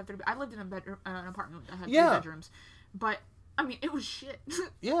apartments that have 3. I lived in an apartment that had 3 bedrooms, but. I mean, it was shit.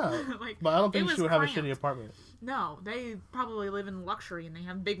 Yeah, but I don't think she would have a shitty apartment. No, they probably live in luxury and they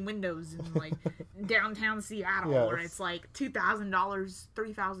have big windows in like downtown Seattle, where it's like $2,000,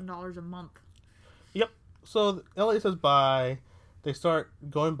 $3,000 a month. Yep. So Elliot says bye. They start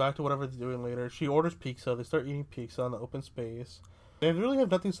going back to whatever they're doing later. She orders pizza. They start eating pizza in the open space. They really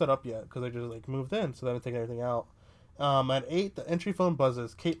have nothing set up yet because they just like moved in, so they haven't taken everything out. At 8, the entry phone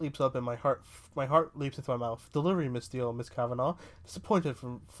buzzes. Kate leaps up and my heart leaps into my mouth. Delivery, Miss Steele, Miss Kavanaugh. Disappointed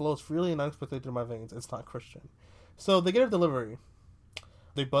flows freely and unexpectedly through my veins. It's not Christian. So they get a delivery.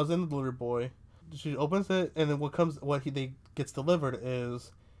 They buzz in the delivery boy. She opens it, and then what gets delivered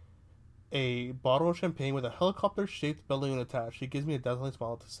is a bottle of champagne with a helicopter-shaped balloon attached. She gives me a dazzling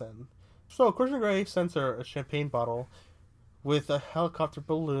smile to send. So Christian Grey sends her a champagne bottle with a helicopter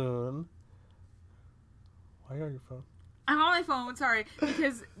balloon. Why are you on your phone? I'm on my phone, sorry,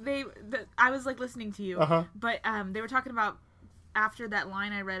 because I was like listening to you, but they were talking about after that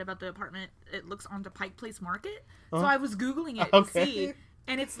line I read about the apartment, it looks onto Pike Place Market, so I was Googling it to see,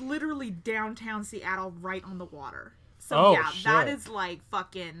 and it's literally downtown Seattle right on the water. So shit. That is like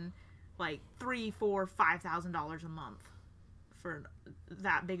fucking like $3,000, $4,000, $5,000 a month for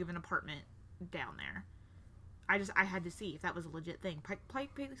that big of an apartment down there. I had to see if that was a legit thing. Pike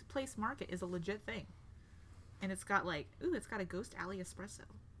Place Market is a legit thing. And it's got like, it's got a Ghost Alley Espresso.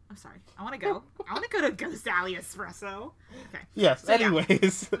 I'm sorry. I want to go to Ghost Alley Espresso. Okay. Yes, so,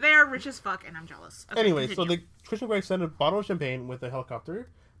 anyways. Yeah, they're rich as fuck and I'm jealous. Okay, anyways, so Christian Grey sent a bottle of champagne with a helicopter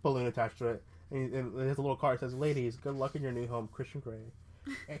balloon attached to it. And it has a little card that says, "Ladies, good luck in your new home, Christian Grey."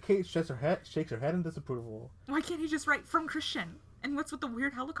 And Kate shakes her head in disapproval. Why can't he just write from Christian? And what's with the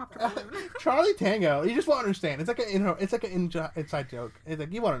weird helicopter balloon? Charlie Tango, you just won't understand. It's like an inside joke. It's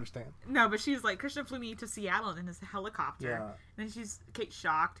like you won't understand. No, but she's like, Christian flew me to Seattle in his helicopter. Yeah. And then Kate's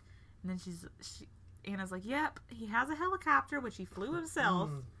shocked, and then Anna's like, "Yep, he has a helicopter which he flew himself."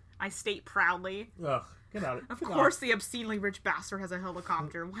 I state proudly. Ugh, get out of course, the obscenely rich bastard has a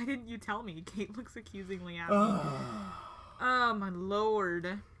helicopter. Why didn't you tell me? Kate looks accusingly at me. Oh my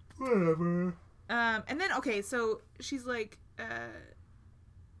lord. Whatever. And then so she's like,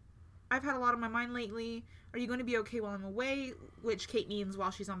 I've had a lot on my mind lately. Are you going to be okay while I'm away? Which Kate means while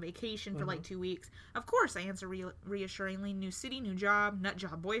she's on vacation for like 2 weeks. Of course, I answer reassuringly. New city, new job, nut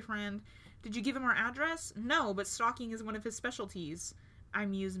job boyfriend. Did you give him our address? No, but stalking is one of his specialties. I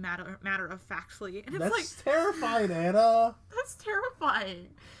muse matter of factly. And it's that's terrifying, Anna. That's terrifying.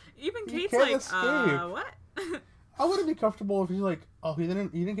 Even Kate's like, escape. What? I wouldn't be comfortable if he's like, oh, you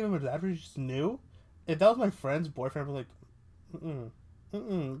didn't give him his address, you just knew. If that was my friend's boyfriend, I'd be like,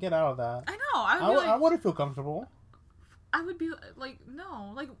 get out of that. I know. I wouldn't feel comfortable. I would be like,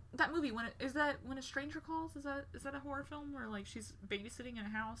 no, like that movie when a stranger calls. Is that a horror film where like she's babysitting in a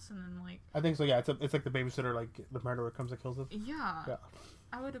house and then like? I think so. Yeah, it's like the babysitter, like the murderer comes and kills him. Yeah.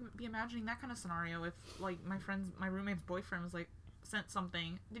 I would be imagining that kind of scenario if like my roommate's boyfriend was like sent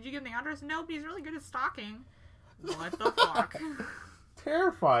something. Did you give him the address? No, but he's really good at stalking. What the fuck?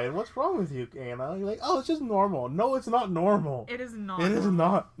 Terrifying. What's wrong with you, Anna? You're like, oh, it's just normal. No, it's not normal. It is not. It is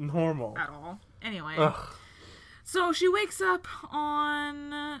not normal at all. Anyway, so she wakes up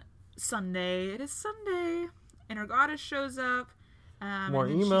on Sunday. It is Sunday, and her goddess shows up. More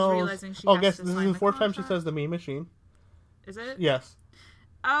and then emails. She's realizing she guess this is the fourth time she says the Mean Machine. Is it? Yes.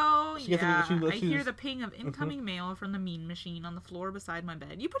 Oh, yeah. I hear the ping of incoming mail from the Mean Machine on the floor beside my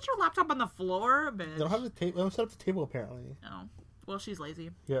bed. You put your laptop on the floor, bitch. They don't have the table. They don't set up the table, apparently. Oh. Well, she's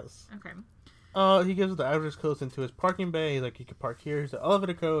lazy. Yes. Okay. He gives the address codes into his parking bay. He's like, you can park here. Here's the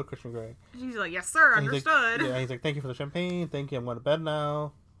elevator code, Christian Grey. She's like, yes, sir, And understood. he's like, thank you for the champagne. Thank you. I'm going to bed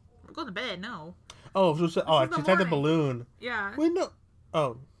now. We're going to bed, no. Oh, is the I just had the morning. balloon. Yeah. Wait, no.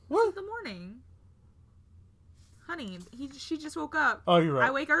 Oh, This what? is the morning. Honey, she just woke up. Oh, you're right.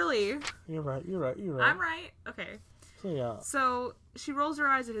 I wake early. You're right. I'm right. Okay. So, yeah. So she rolls her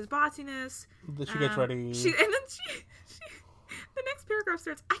eyes at his botsiness. She gets ready. And then she the next paragraph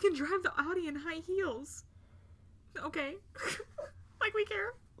starts, I can drive the Audi in high heels. Okay. Like we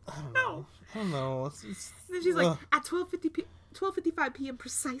care. I don't know. And then she's like, at 12:55 p.m.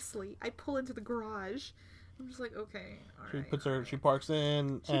 precisely, I pull into the garage. I'm just like, okay. She parks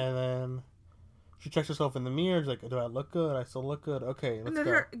in, and then she checks herself in the mirror. She's like, do I look good? I still look good? Okay, let's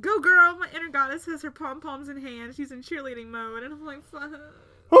go. Go girl, my inner goddess has her pom-poms in hand. She's in cheerleading mode. And I'm like, fuck.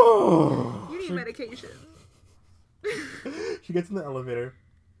 You need medication. She gets in the elevator.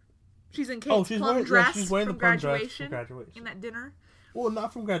 She's in Kate's plum dress from graduation. In that dinner. Well,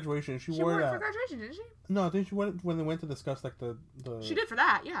 not from graduation. She wore it for graduation, didn't she? No, I think she went when they went to discuss like the. She did for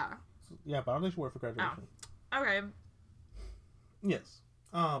that, yeah. Yeah, but I don't think she wore it for graduation. Oh. Okay. Yes.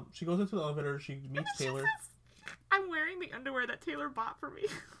 She goes into the elevator. She meets Taylor. I'm wearing the underwear that Taylor bought for me.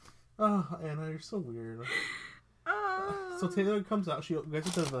 Oh, Anna, you're so weird. So Taylor comes out. She gets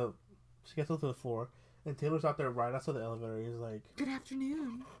into the floor, and Taylor's out there right outside the elevator. He's like, "Good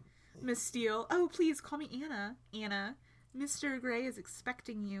afternoon, Miss Steele. Oh, please call me Anna. Anna, Mr. Grey is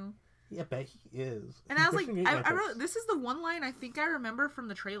expecting you." Yeah, I bet he is. And I was like, I wrote, this is the one line I think I remember from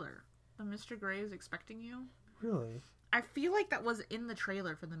the trailer. The Mr. Grey is expecting you. Really? I feel like that was in the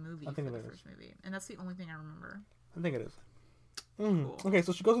trailer for the movie. I think for it the is. first movie, and that's the only thing I remember. I think it is. Cool. Okay,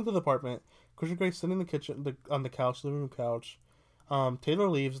 so she goes into the apartment. Christian Grey's sitting in the kitchen, on the couch, living room couch. Taylor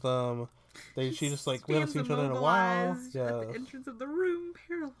leaves them. She just like, we haven't seen each other in a while. Yeah. At the entrance of the room,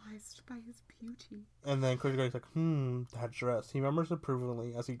 paralyzed by his beauty. And then Christian Grey's like, that dress. He remembers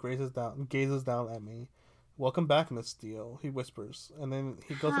approvingly as he gazes down at me. Welcome back, Miss Steele, he whispers. And then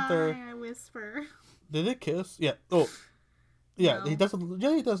he goes up there. I whisper. Did they kiss? Yeah. Oh. Yeah, No. he does.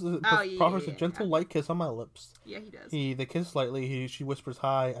 He does. Proffers a gentle, light kiss on my lips. Yeah, he does. They kiss slightly. She whispers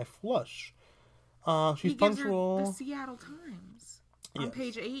hi. I flush. She's he punctual. Gives her the Seattle Times. On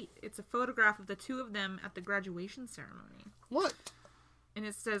page 8, it's a photograph of the two of them at the graduation ceremony. What? And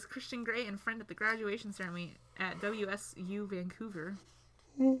it says Christian Grey and friend at the graduation ceremony at WSU Vancouver.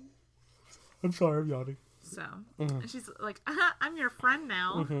 I'm sorry, I'm yawning. So, and she's like, I'm your friend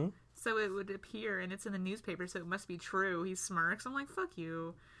now. Mm-hmm. So it would appear, and it's in the newspaper, so it must be true. He smirks. I'm like, fuck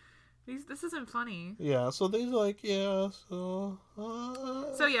you. This isn't funny. Yeah, so they're like, yeah, so...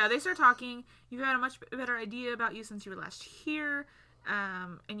 So yeah, they start talking. You've had a much better idea about you since you were last here.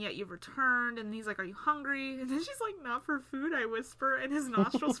 And yet you've returned. And he's like, are you hungry? And then she's like, not for food, I whisper. And his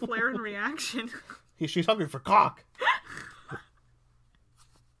nostrils flare in reaction. She's hungry for cock.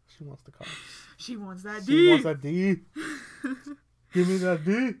 She wants the cock. She wants that D. She wants that D. Give me that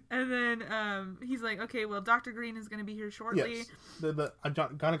D. And then he's like, okay, well, Dr. Green is going to be here shortly. Yes. The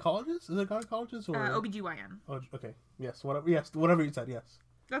gynecologist? Is it a gynecologist? Or... OBGYN. Oh, okay. Yes, whatever you said, yes.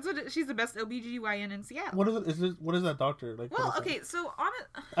 That's what she's the best OBGYN in Seattle. What is it? What is that doctor like? Well, okay, so on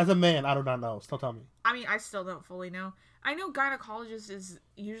it. As a man, I do not know. Still tell me. I mean, I still don't fully know. I know gynecologist is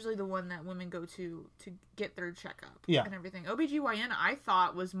usually the one that women go to get their checkup. Yeah. And everything. OBGYN I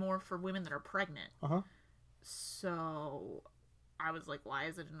thought was more for women that are pregnant. Uh-huh. So I was like, why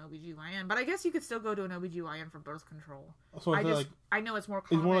is it an OBGYN? But I guess you could still go to an OBGYN for birth control. So I know it's more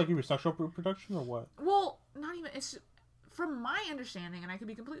common. Is it more like your sexual reproduction or what? Well, not even. It's from my understanding, and I could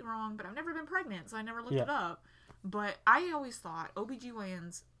be completely wrong, but I've never been pregnant, so I never looked it up. But I always thought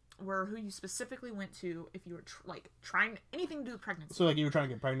OBGYNs were who you specifically went to if you were trying anything to do with pregnancy. So like you were trying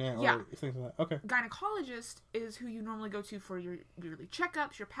to get pregnant or things like that. Okay. Gynecologist is who you normally go to for your yearly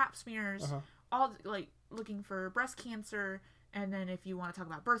checkups, your pap smears, all like looking for breast cancer, and then if you want to talk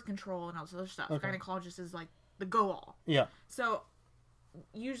about birth control and all this other stuff. Okay. Gynecologist is like the go all. Yeah. So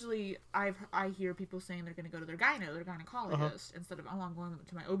usually I hear people saying they're going to go to their gynecologist instead of, I'm going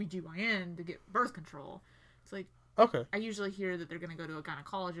to my OBGYN to get birth control. It's like, okay. I usually hear that they're going to go to a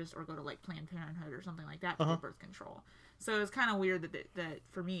gynecologist or go to like Planned Parenthood or something like that to get birth control. So it's kind of weird that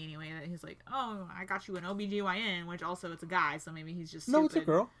for me anyway, that he's like, oh, I got you an OBGYN, which also it's a guy, so maybe he's just stupid. No, it's a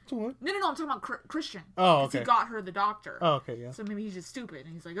girl. It's a woman. No, I'm talking about Christian. Oh, okay. He got her the doctor. Oh, okay, yeah. So maybe he's just stupid,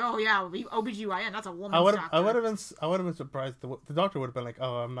 and he's like, oh yeah, OBGYN, that's a woman's doctor. I would have been surprised. The doctor would have been like,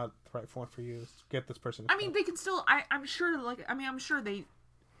 oh, I'm not the right one for you. Get this person. I mean, they can still. I'm sure. I'm sure they.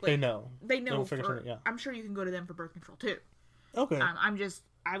 They know. They know. Yeah. I'm sure you can go to them for birth control too. Okay.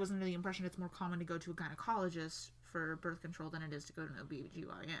 I was under the impression it's more common to go to a gynecologist for birth control than it is to go to an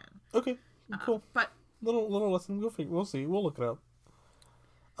OBGYN. Okay. Cool. But Little lesson. We'll see. We'll look it up.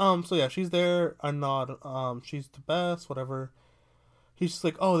 So yeah, she's there. I nod. She's the best. Whatever. He's just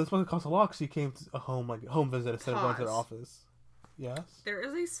like, oh, this must cost a lot because he came to a home visit instead of going to the office. Yes. There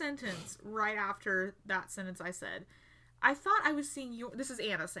is a sentence right after that sentence I said. I thought I was seeing your... This is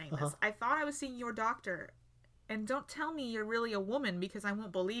Anna saying this. I thought I was seeing your doctor. And don't tell me you're really a woman because I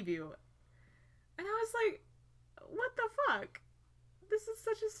won't believe you. And I was like, what the fuck? This is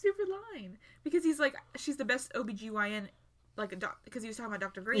such a stupid line. Because he's like, she's the best OBGYN, like, because he was talking about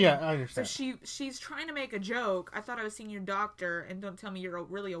Dr. Green. Yeah, I understand. So she's trying to make a joke. I thought I was seeing your doctor, and don't tell me you're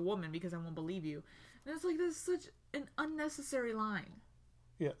really a woman because I won't believe you. And it's like, this is such an unnecessary line.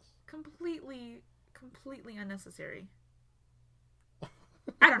 Yes. Completely unnecessary.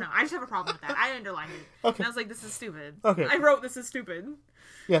 I don't know. I just have a problem with that. I underlined it. Okay. And I was like, this is stupid. Okay. I wrote, this is stupid.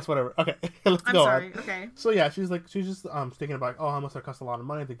 Yes, whatever. Okay. Let's I'm go sorry. on. Okay. So yeah, she's just thinking about, oh, how much it costs a lot of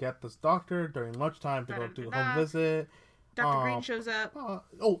money to get this doctor during lunchtime to go do a home visit. Dr. Green shows up.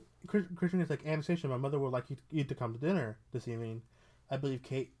 Christian is like, Anastasia, my mother would like you to come to dinner this evening. I believe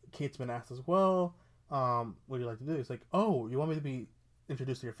Kate's been asked as well. What do you like to do? He's like, oh, you want me to be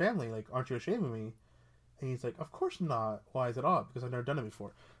introduced to your family? Like, aren't you ashamed of me? And he's like, of course not. Why is it odd? Because I've never done it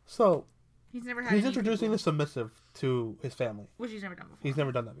before. So He's introducing the submissive to his family. Which he's never done before. He's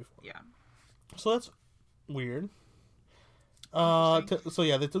never done that before. Yeah. So that's weird. So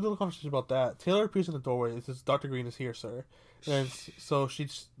yeah, there's a little conversation about that. Taylor appears in the doorway. It says, Dr. Green is here, sir. And so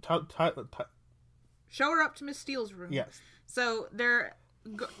she's... Show her up to Miss Steele's room. Yes. So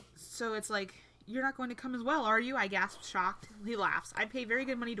so it's like, you're not going to come as well, are you? I gasped, shocked. He laughs. I'd pay very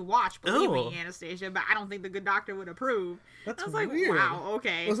good money to watch, believe me, Anastasia, but I don't think the good doctor would approve. That's I was weird. like, wow,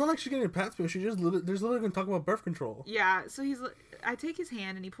 okay. Well, it's not like she's getting a pat spill. She just there's literally going to talk about birth control. Yeah, so I take his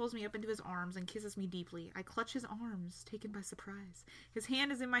hand and he pulls me up into his arms and kisses me deeply. I clutch his arms, taken by surprise. His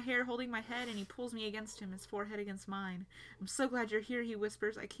hand is in my hair, holding my head, and he pulls me against him, his forehead against mine. I'm so glad you're here, he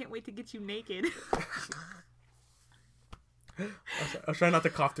whispers. I can't wait to get you naked. I was trying not to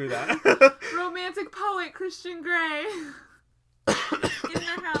cough through that. Romantic poet Christian Grey in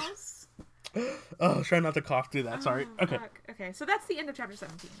the house. Oh, I was trying not to cough through that. Sorry. Okay. Fuck. Okay, so that's the end of chapter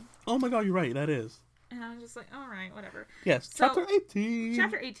 17. Oh my god, you're right. That is. And I was just like, all right, whatever. Yes. So, chapter 18.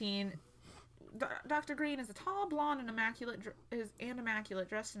 Chapter 18. Dr. Green is a tall, blonde, and immaculate,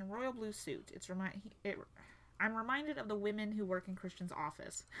 dressed in a royal blue suit. I'm reminded of the women who work in Christian's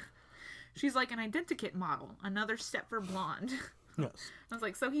office. She's like an identikit model, another Stepford blonde. Yes. I was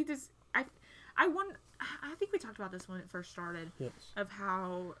like, so he just, I think we talked about this when it first started. Yes. Of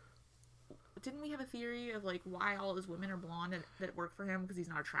how, didn't we have a theory of like why all his women are blonde that work for him because he's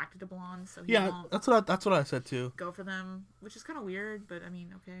not attracted to blondes, so he won't that's what I said too. go for them, which is kind of weird, but I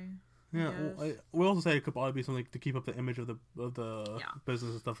mean, okay. Yeah, we also say it could probably be something to keep up the image of the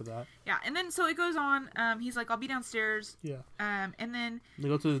business and stuff like that. Yeah, and then so it goes on. He's like, "I'll be downstairs." Yeah. And then they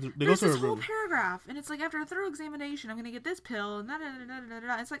go to there's this a whole room. paragraph, and it's like, after a thorough examination, I'm gonna get this pill, and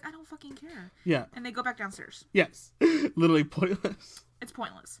It's like, I don't fucking care. Yeah. And they go back downstairs. Yes. Literally pointless. It's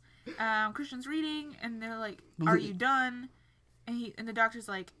pointless. Christian's reading, and they're like, "Are you done?" And the doctor's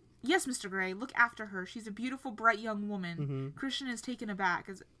like, "Yes, Mr. Grey, look after her. She's a beautiful, bright young woman." Mm-hmm. Christian is taken aback,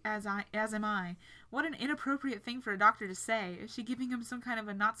 as am I. What an inappropriate thing for a doctor to say. Is she giving him some kind of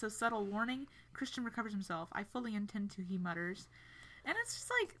a not-so-subtle warning? Christian recovers himself. "I fully intend to," he mutters. And it's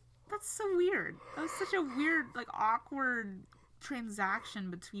just like, that's so weird. That was such a weird, like, awkward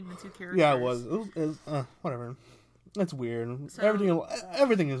transaction between the two characters. Yeah, it was whatever. That's weird. So,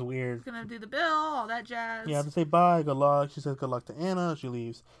 everything is weird. Gonna do the bill, all that jazz. Yeah, to say bye, good luck. She says good luck to Anna. She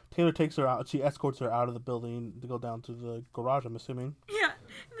leaves. Taylor takes her out. She escorts her out of the building to go down to the garage, I'm assuming. Yeah.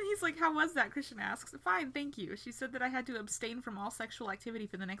 And then he's like, "How was that?" Christian asks. "Fine, thank you. She said that I had to abstain from all sexual activity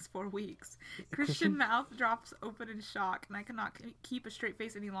for the next 4 weeks." Christian mouth drops open in shock, and I cannot keep a straight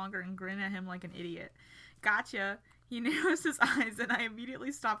face any longer and grin at him like an idiot. "Gotcha." He narrows his eyes, and I immediately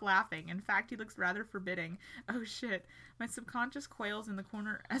stop laughing. In fact, he looks rather forbidding. Oh shit. My subconscious quails in the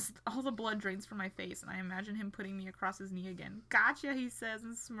corner as all the blood drains from my face, and I imagine him putting me across his knee again. "Gotcha," he says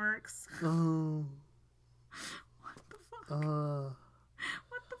and smirks. Oh. What the fuck?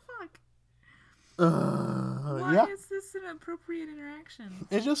 What the fuck? Why Yeah. is this an appropriate interaction?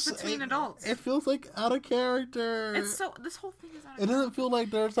 It's just between adults. It feels like out of character. This whole thing is out of It doesn't feel like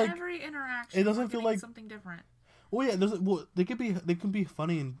there's like. every interaction. It doesn't we're feel getting like something different. Well, yeah. They can be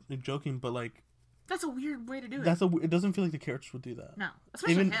funny and joking, but like That's a weird way to do it. it doesn't feel like the characters would do that. No,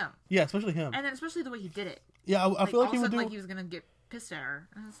 especially him. Yeah, especially him. And then especially the way he did it. Yeah, I feel like he all of a would sudden, do. like he was gonna get pissed at her,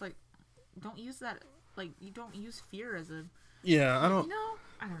 and it's like, don't use that. Like, you don't use fear as a Yeah, I don't.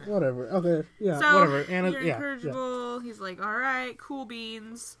 I don't know. Whatever. Okay. Yeah. So, whatever. Anna. you're Yeah. incorrigible. He's like, all right, cool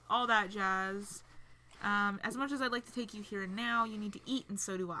beans, all that jazz. As much as I'd like to take you here and now, you need to eat, and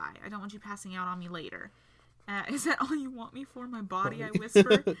so do I. I don't want you passing out on me later. Is that all you want me for, my body? I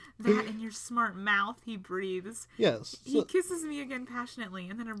whisper. That in your smart mouth, he breathes. Yes. He kisses me again passionately,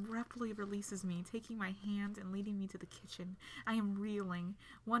 and then abruptly releases me, taking my hand and leading me to the kitchen. I am reeling.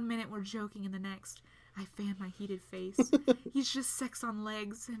 1 minute we're joking, and the next, I fan my heated face. He's just sex on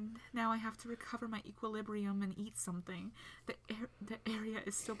legs, and now I have to recover my equilibrium and eat something. The area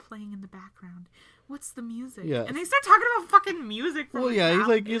is still playing in the background. What's the music? Yeah. And they start talking about fucking music from Well, yeah, he's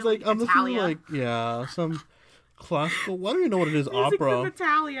like, this is like, yeah, some classical. I don't even know what it is. music Opera. from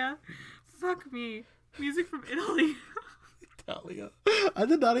Italia. Fuck me. Music from Italy. Italia. I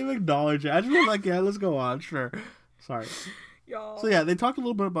did not even acknowledge it. I just was like, yeah, let's go on. Sure. Sorry. Y'all. So yeah, they talked a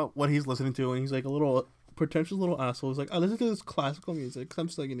little bit about what he's listening to, and he's like a little pretentious little asshole. He's like, I listen to this classical music because I'm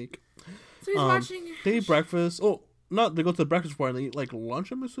so unique. So he's watching. They eat breakfast. Oh, not they go to the breakfast bar and they eat like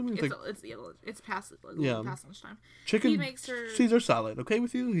lunch. I'm assuming It's past past lunchtime. Chicken He makes her Caesar salad. Okay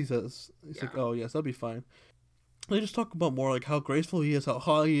with you? He says. He's like, oh yes, that'll be fine. They just talk about more like how graceful he is, how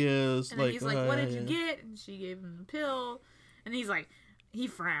hot he is. And then he's like, what did you get? And she gave him the pill. And he's like, he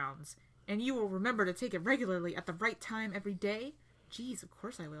frowns. And you will remember to take it regularly at the right time every day? Jeez, of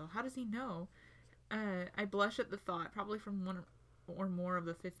course I will. How does he know? I blush at the thought, probably from one or more of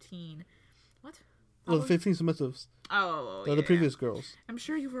the 15. What? Well, the 15 submissives. Oh, The previous girls. I'm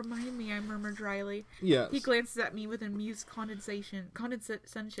sure you remind me, I murmur dryly. Yes. He glances at me with amused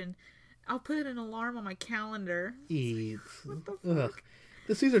condescension. I'll put an alarm on my calendar. Eat. What the fuck?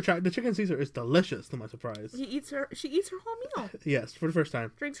 The chicken Caesar is delicious, to my surprise. She eats her whole meal. Yes, for the first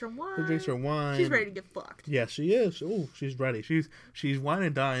time. Drinks her wine. She drinks her wine. She's ready to get fucked. Yes, she is. Oh, she's ready. She's wine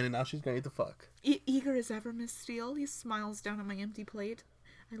and dine, and now she's gonna eat the fuck. Eager as ever, Miss Steele. He smiles down at my empty plate.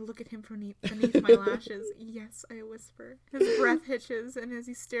 I look at him beneath my lashes. Yes, I whisper. His breath hitches, and as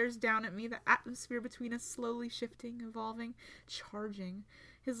he stares down at me, the atmosphere between us slowly shifting, evolving, charging.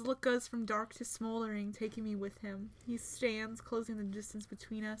 His look goes from dark to smoldering, taking me with him. He stands, closing the distance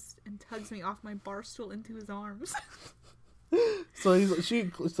between us, and tugs me off my bar stool into his arms. So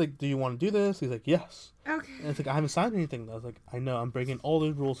it's like, do you want to do this? He's like, yes. Okay. And it's like, I haven't signed anything. I was like, I know, I'm breaking all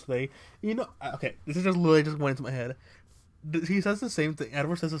the rules today. You know, okay, this is just literally just went into my head. He says the same thing.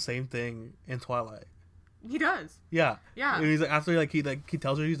 Edward says the same thing in Twilight. He does. Yeah. Yeah. And he's like, after he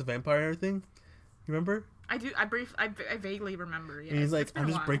tells her he's a vampire and everything. You remember? I do. I vaguely remember. Yes. And he's like, It's been I'm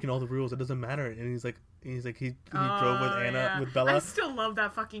a just while. breaking all the rules. It doesn't matter. And he drove with Anna, yeah. with Bella. I still love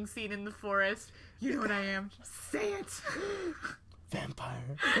that fucking scene in the forest. You know what I am. Just say it. Vampire.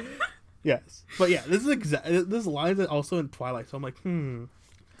 Yes. But yeah, this line is also in Twilight. So I'm like,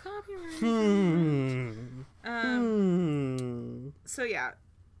 Copyright. So yeah,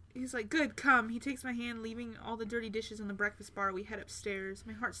 he's like, good, come. He takes my hand, leaving all the dirty dishes in the breakfast bar. We head upstairs.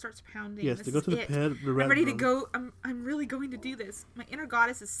 My heart starts pounding. Yes, This they go is to the it. red I'm ready to room. go. I'm really going to do this. My inner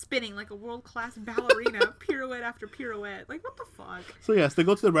goddess is spinning like a world-class ballerina, pirouette after pirouette. Like, what the fuck? So yes, they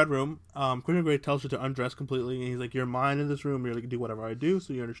go to the red room. Christian Grey tells her to undress completely, and he's like, "You're mine in this room. You're like, do whatever I do,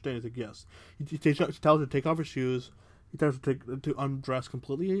 so you understand." He's like, "Yes." He tells her to take off her shoes. He tells her to undress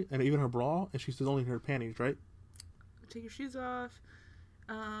completely, and even her bra, and she says only her panties, right? Take your shoes off.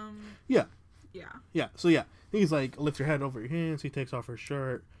 Yeah. Yeah. Yeah. So yeah, he's like, lift your head over your hands. He takes off her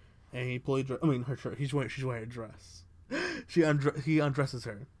shirt, and her shirt. She's wearing a dress. He undresses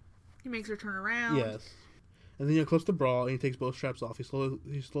her. He makes her turn around. Yes. And then he unclips the bra, and he takes both straps off. He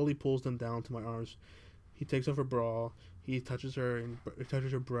slowly pulls them down to my arms. He takes off her bra. He touches her and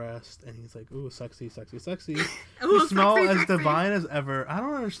touches her breast, and he's like, "Ooh, sexy, sexy, sexy." Ooh, You smell sexy, as sexy. divine as ever. I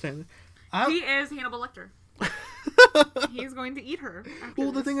don't understand. He is Hannibal Lecter. He's going to eat her.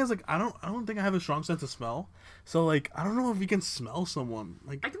 Well, the thing is, like, I don't think I have a strong sense of smell. So, like, I don't know if you can smell someone.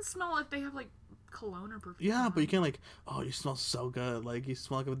 Like, I can smell if they have like cologne or perfume. yeah, but you can't like, oh, you smell so good. Like, you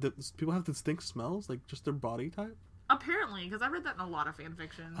smell like people have distinct smells, like just their body type. Apparently, because I read that in a lot of fan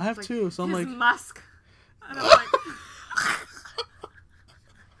fiction. I have It's too, so I'm his like- musk. And I'm like,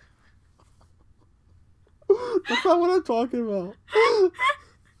 That's not what I'm talking about.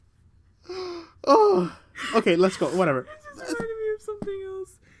 Oh, okay, let's go. Whatever. this reminded me of something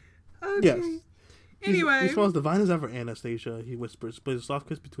else. Okay. Yes. Anyway, He smells divine as ever, Anastasia. He whispers, but a soft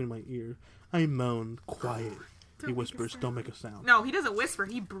kiss between my ear. I moan, quiet. Don't He make a whispers, sound. don't make a sound. no, he doesn't whisper.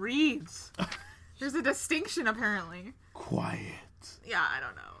 He breathes. There's a distinction, apparently. Quiet. Yeah, I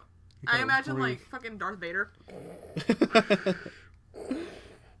don't know. You I gotta imagine breathe. like fucking Darth Vader.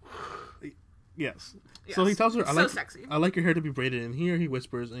 Yes. Yes. So he tells her, so sexy. I like your hair to be braided in here. He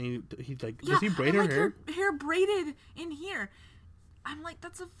whispers, and he's like, does he braid her hair? Your hair braided in here. I'm like,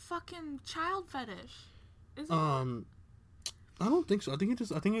 that's a fucking child fetish. Isn't it? I don't think so. I think it's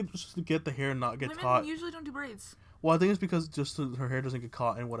just to get the hair not get Women caught. usually don't do braids. Well, I think it's because just so her hair doesn't get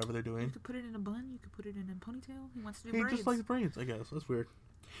caught in whatever they're You doing. could put it in a bun. You could put it in a ponytail. He wants to do He braids. just likes braids, I guess. That's weird.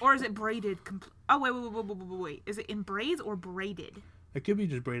 Or is it braided? Oh, wait. Is it in braids or braided? It could be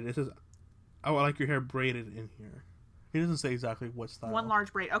just braided. It says, "Oh, I like your hair braided in here." He doesn't say exactly what style. One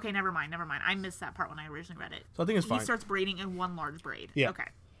large braid. Okay, never mind. I missed that part when I originally read it. So I think it's fine. He starts braiding in one large braid. Yeah. Okay.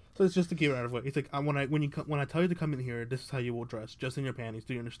 So it's just to keep it out of the way. He's like, when I tell you to come in here, this is how you will dress, just in your panties.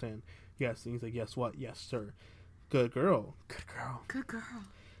 Do you understand? Yes. And he's like, yes, what? Yes, sir. Good girl. Good girl. Good girl.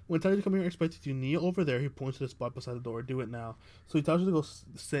 When I tell you to come here, I expect you to kneel over there. He points to the spot beside the door. Do it now. So he tells her to go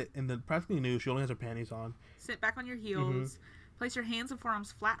sit, and then practically nude. She only has her panties on. Sit back on your heels. Place your hands and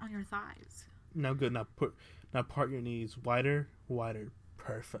forearms flat on your thighs. Now good. Now part your knees wider.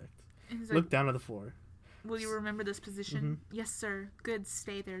 Perfect. Like, Look down at the floor. Will you remember this position? Yes, sir. Good.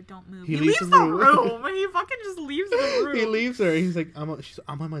 Stay there. Don't move. He leaves the room. He fucking just leaves the room. He leaves her. He's like, I'm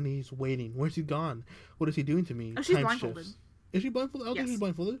on my knees waiting. Where's he gone? What is he doing to me? Oh, she's Time blindfolded. shifts. Is she blindfolded? I don't think she's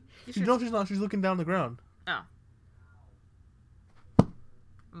blindfolded. No, she's not. She's looking down the ground. Oh.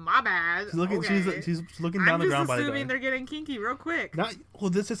 My bad. She's looking. Okay. She's looking down the ground by the door. I'm just assuming they're getting kinky real quick.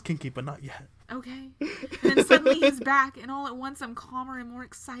 This is kinky, but not yet. Okay. And then suddenly he's back, and all at once I'm calmer and more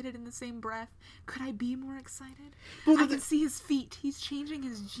excited in the same breath. Could I be more excited? I can see his feet. He's changing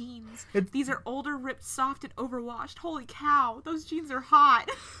his jeans. These are older, ripped, soft, and overwashed. Holy cow, those jeans are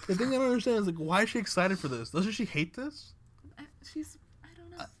hot. The thing I don't understand is, like, why is she excited for this? Doesn't she hate this? I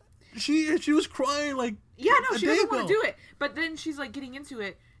don't know. She was crying, like, yeah, no, she doesn't want to do it. But then she's, like, getting into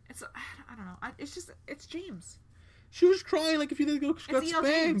it. It's, I don't know. It's James. She was crying like if you didn't go got E.L. spanked.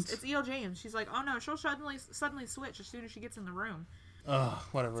 James. It's E.L. James. She's like, oh no, she'll suddenly switch as soon as she gets in the room.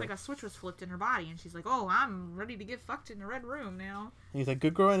 Whatever. It's like a switch was flipped in her body, and she's like, oh, I'm ready to get fucked in the red room now. And he's like,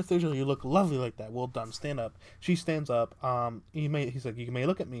 good girl, Anastasia, you look lovely like that. Well done. Stand up. She stands up. He's like, you may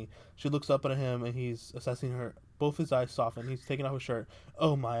look at me. She looks up at him, and he's assessing her. Both his eyes soften. He's taking off his shirt.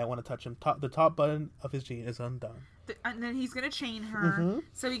 Oh my, I want to touch him. The top button of his jean is undone. And then he's gonna chain her.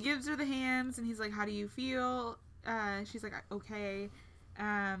 So he gives her the hands, and he's like, how do you feel? She's like, okay.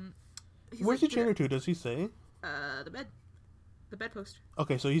 Where's he chain her to? Does he say? The bedpost.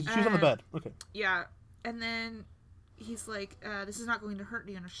 Okay, so she's on the bed. Okay. Yeah, and then he's like, this is not going to hurt.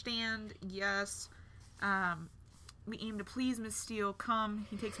 Do you understand? Yes. We aim to please Miss Steele. Come.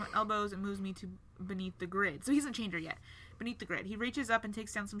 He takes my elbows and moves me to beneath the grid. So he hasn't chained her yet. Beneath the grid. He reaches up and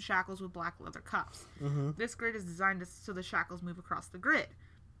takes down some shackles with black leather cuffs. This grid is designed so the shackles move across the grid.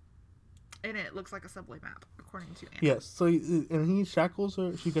 And it looks like a subway map, according to Anna. Yes, so he shackles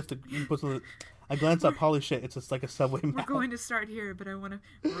her. He puts I glance up. Holy shit! It's just like a subway map. We're going to start here, but I want to.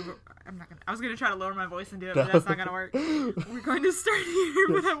 I'm not gonna. I was gonna try to lower my voice and do it, but that's not gonna work. We're going to start here,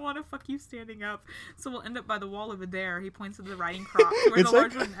 but I want to fuck you standing up. So we'll end up by the wall over there. He points to the writing crop where the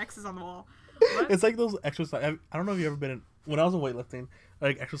large wooden X is on the wall. What? It's like those exercises. I don't know if you've ever been in. When I was in weightlifting,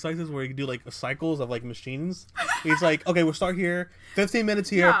 like exercises where you can do like cycles of like machines. It's like, okay, we'll start here, 15 minutes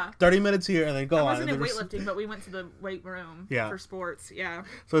here, 30 minutes here, and then go on. I wasn't in weightlifting, but we went to the weight room for sports. Yeah.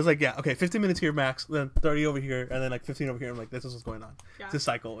 So it's like, yeah, okay, 15 minutes here max, then 30 over here, and then like 15 over here. I'm like, this is what's going on. Yeah. It's a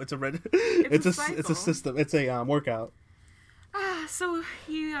cycle. It's a red. It's a system. It's a workout. So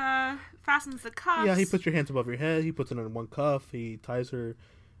he fastens the cuffs. Yeah, he puts your hands above your head. He puts it in one cuff. He ties her.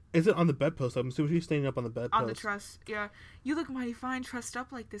 Is it on the bedpost? I'm assuming she's standing up on the bedpost. On the truss, yeah. You look mighty fine trussed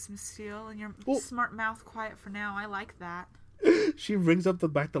up like this, Miss Steele, and your smart mouth quiet for now. I like that. She rings up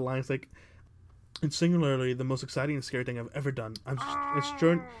the lines like, and singularly, the most exciting and scary thing I've ever done. I'm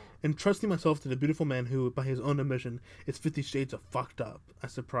entrusting myself to the beautiful man who, by his own admission, is 50 shades of fucked up. I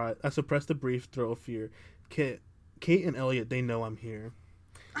suppressed a brief throw of fear. Kate and Elliot, they know I'm here.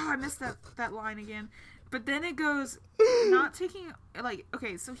 Oh, I missed that line again. But then it goes, not taking, like,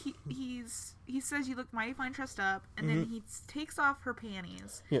 okay, so he says you look mighty fine dressed up, and then he takes off her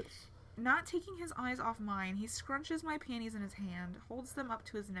panties. Yes. Not taking his eyes off mine, he scrunches my panties in his hand, holds them up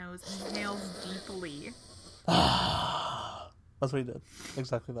to his nose, and inhales deeply. That's what he did.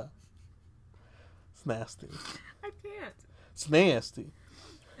 Exactly that. It's nasty. I can't. It's nasty.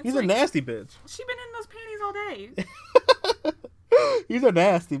 He's like, a nasty bitch. She been in those panties all day. He's a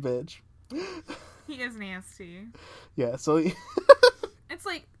nasty bitch. He is nasty. Yeah, so it's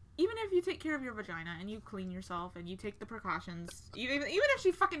like, even if you take care of your vagina and you clean yourself and you take the precautions, even if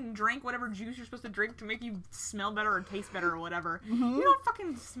she fucking drank whatever juice you're supposed to drink to make you smell better or taste better or whatever, you don't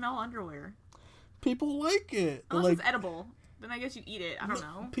fucking smell underwear. People like it. Unless it's edible. then I guess you eat it. I don't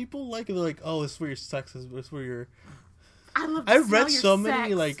know. People like it. They're like, oh, this is where your sex is. This is where your. I love. To I've smell read your so sex.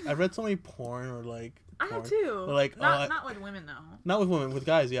 many like I read so many porn or like. I have too. Or, like not with women though. Not with women, with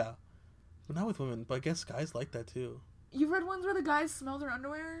guys, yeah. But not with women. But I guess guys like that too. You've read ones where the guys smell their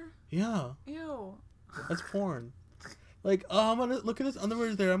underwear? Yeah. Ew. That's porn. Like, oh, I'm gonna look at this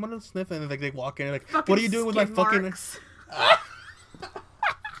underwear there. I'm gonna sniff it, and like they walk in, and like, Fucking what are you doing with my skid fucking? marks.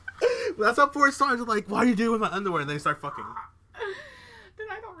 That's how porn starts. They're like, what are you doing with my underwear? And then they start fucking. Then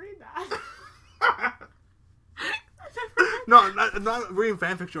I don't read that. No, not reading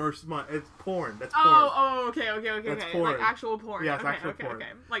fanfiction or smut. It's porn. That's porn. Oh, okay. That's okay. porn. Like actual porn. Yeah, it's okay, actual okay, porn.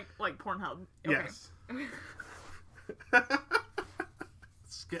 Okay. Like Pornhub. Okay. Yes.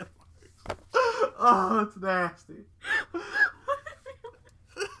 Skid marks. Oh, it's nasty.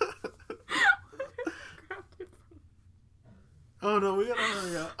 Oh no, we gotta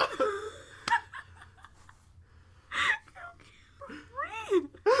hurry up. Read.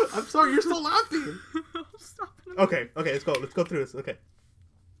 I'm sorry, you're still laughing. Stop it. Okay, let's go. Let's go through this. Okay.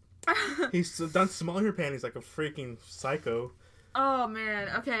 He's done smelling her panties like a freaking psycho. Oh man.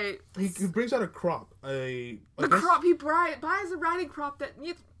 Okay. He brings out a crop. Crop. He buys a riding crop that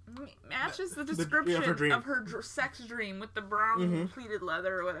matches the description of her sex dream with the brown pleated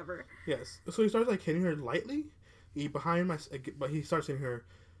leather or whatever. Yes. So he starts like hitting her lightly. But he starts hitting her.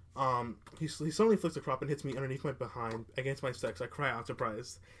 He suddenly flicks the crop and hits me underneath my behind against my sex. I cry out,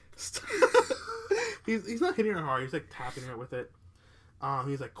 surprised. he's not hitting her hard. He's like tapping her with it.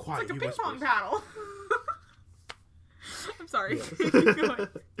 He's like quiet. It's like a ping pong paddle. I'm sorry. Yes. Keep going.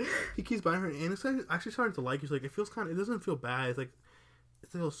 He keeps biting her, and it's actually starting to like. He's like, it feels kind of. It doesn't feel bad. It's like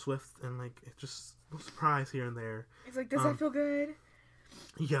it's a little swift and like it's just a little surprise here and there. He's like, does that feel good?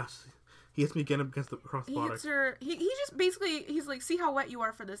 Yes. He hits me again across the He buttock. hits her. He just basically he's like, see how wet you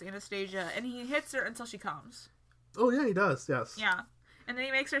are for this, Anastasia, and he hits her until she comes. Oh yeah, he does. Yes. Yeah, and then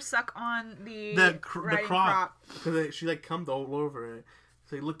he makes her suck on the the crop because she like cummed all over it.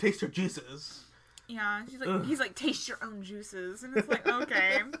 So look, taste your juices. Yeah, he's like, taste your own juices, and it's like,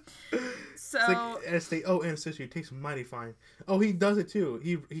 okay. So it's like, Anastasia, you taste mighty fine. Oh, he does it too.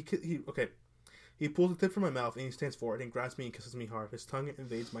 He okay. He pulls the tip from my mouth and he stands forward and grabs me and kisses me hard. His tongue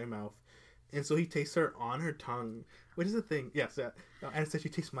invades my mouth. And so he tastes her on her tongue. Which is the thing. Yes, yeah. Anastasia,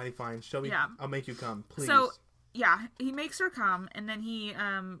 you taste mighty fine. I'll make you come, please. So, yeah, he makes her come, and then he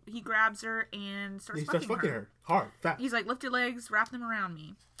grabs her and starts fucking her. Hard, fast. He's like, lift your legs, wrap them around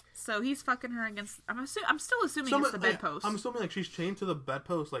me. So he's fucking her against. I'm still assuming it's the bedpost. I'm assuming like she's chained to the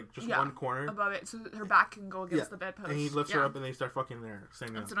bedpost, like just one corner above it, so her back can go against the bedpost. And he lifts her up, and they start fucking there.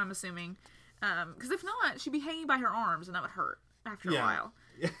 That's what I'm assuming. Because if not, she'd be hanging by her arms, and that would hurt after a while.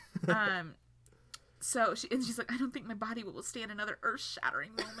 So she's like, I don't think my body will withstand another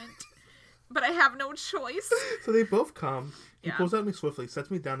earth-shattering moment, but I have no choice. So they both come. He pulls at me swiftly, sets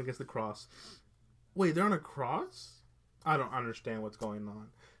me down against the cross. Wait, they're on a cross? I don't understand what's going on.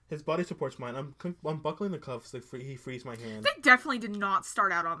 His body supports mine. I'm buckling the cuffs. He frees my hand. They definitely did not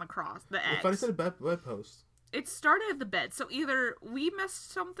start out on the cross. The X. I thought he said bedpost. It started at the bed. So either we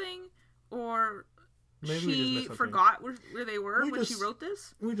missed something, or she forgot where they were when she wrote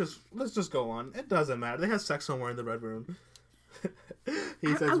this. Let's just go on. It doesn't matter. They had sex somewhere in the Red Room.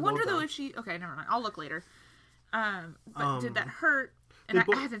 I wonder though if she. Okay, never mind. I'll look later. But did that hurt? And I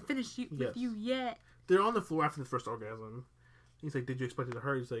haven't finished with you yet. They're on the floor after the first orgasm. He's like, "Did you expect it to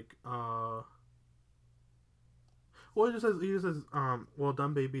hurt?" He's like, Well, he just says, well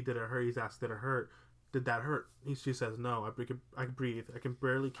done, baby. Did it hurt? He's asked, did it hurt? Did that hurt? She says, no. I breathe. I can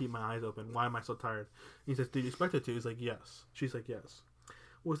barely keep my eyes open. Why am I so tired? He says, did you expect it to? He's like, yes. She's like, yes.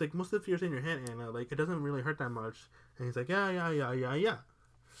 Well, it's like, most of the fear's in your head, Anna. Like, it doesn't really hurt that much. And he's like, yeah.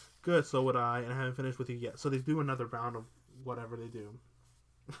 Good, so would I, and I haven't finished with you yet. So they do another round of whatever they do.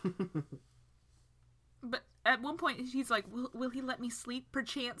 But at one point, he's like, will he let me sleep,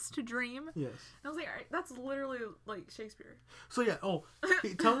 perchance to dream? Yes. And I was like, all right, that's literally like Shakespeare. So yeah,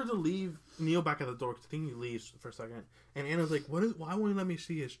 he tells her to leave, kneel back at the door, because I think he leaves for a second. And Anna's like, why won't he let me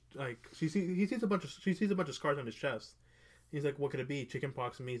see his, like, she sees a bunch of scars on his chest. He's like, what could it be?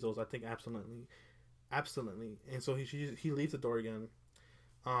 Chickenpox, measles? I think absolutely. And so he leaves the door again.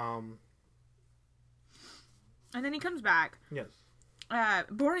 And then he comes back. Yes.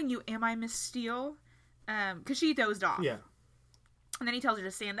 Boring you, am I, Miss Steele? Because she dozed off. Yeah. And then he tells her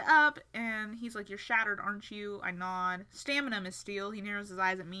to stand up, and he's like, you're shattered, aren't you? I nod. Stamina, Miss Steele. He narrows his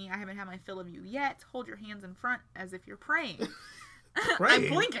eyes at me. I haven't had my fill of you yet. Hold your hands in front as if you're praying. Praying? I'm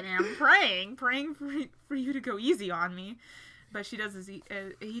blinking at him. Praying for you to go easy on me. But she does is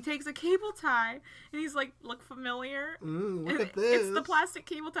he takes a cable tie and he's like, look familiar. Look And at this. It's the plastic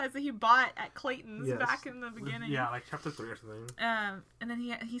cable ties that he bought at Clayton's Yes. back in the beginning. Yeah, like chapter 3 or something. And then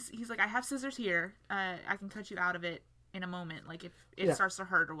he's like, I have scissors here. I can cut you out of it in a moment. Like if it Yeah. starts to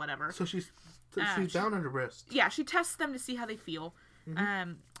hurt or whatever. So she's down on her wrist. Yeah, she tests them to see how they feel.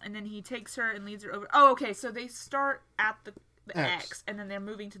 Mm-hmm. And then he takes her and leads her over. Oh, okay. So they start at the X. X, and then they're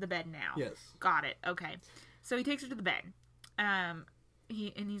moving to the bed now. Yes. Got it. Okay. So he takes her to the bed.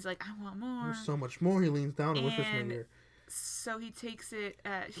 He's like, I want more. There's so much more. He leans down and whispers in my ear. So he takes it.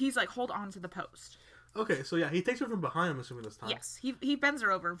 He's like, hold on to the post. Okay, so yeah, he takes her from behind, I'm assuming this time. Yes. He bends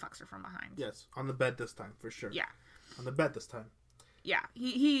her over and fucks her from behind. Yes, on the bed this time, for sure. Yeah. On the bed this time. Yeah.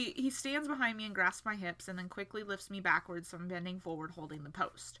 He stands behind me and grasps my hips and then quickly lifts me backwards so I'm bending forward holding the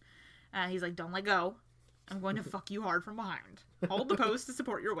post. He's like, don't let go. I'm going to fuck you hard from behind. Hold the post to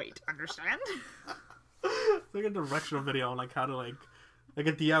support your weight. Understand? It's like a directional video on like how to like a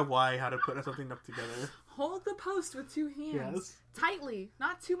DIY how to put something up together. Hold the post with two hands. Yes. Tightly.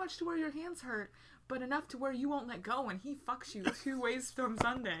 Not too much to where your hands hurt, but enough to where you won't let go when he fucks you 2 ways from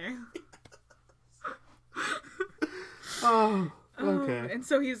Sunday. Oh, okay. And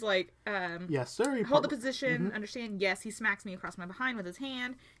so he's like, Yes, sir. He hold the prob- position, understand, yes. He smacks me across my behind with his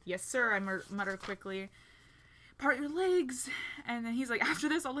hand. Yes, sir, I mutter quickly. Part your legs. And then he's like, after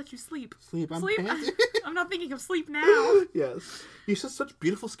this, I'll let you sleep. Sleep. I'm Sleep? panting. I'm not thinking of sleep now. Yes. You said such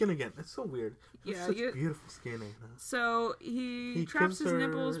beautiful skin again. It's so weird. You have Yeah, such you- beautiful skin, Anna. So he He traps gives his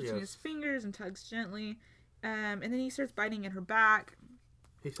nipples her- between yes. his fingers and tugs gently. And then he starts biting at her back.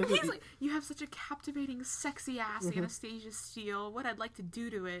 He said And that he's like, you have such a captivating, sexy ass, Anastasia Steele. What I'd like to do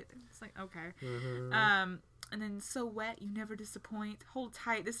to it. It's like, okay. And then so wet, you never disappoint. Hold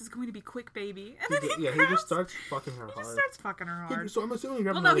tight. This is going to be quick, baby. And then he he grabs, just starts fucking her he hard. just starts fucking her hard. So I'm assuming he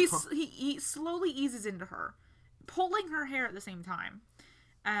grabbed Well, no, another he slowly eases into her, pulling her hair at the same time.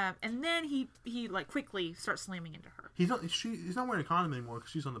 And then he like quickly starts slamming into her. He's not wearing a condom anymore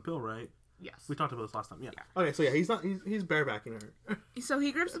because she's on the pill, right? Yes. We talked about this last time. Yeah. Okay, so yeah, he's barebacking her. So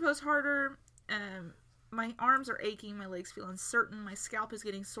he grips the post harder. My arms are aching, my legs feel uncertain, my scalp is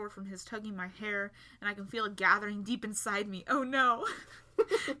getting sore from his tugging my hair, and I can feel it gathering deep inside me. Oh no!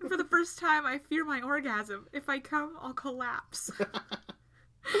 For the first time, I fear my orgasm. If I come, I'll collapse.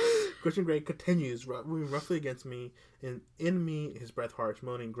 Christian Grey continues, moving roughly against me, and in me, his breath harsh,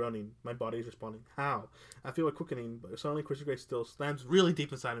 moaning, groaning. My body is responding. How? I feel a quickening, but suddenly Christian Grey still slams really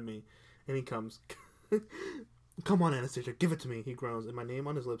deep inside of me, and he comes. Come on, Anastasia, give it to me, he groans, and my name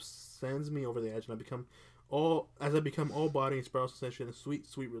on his lips sends me over the edge, and I become all body and spiral sensation, a sweet,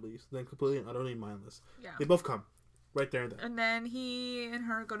 sweet release, then completely and utterly mindless. Yeah. They both come, right there and then. And then he and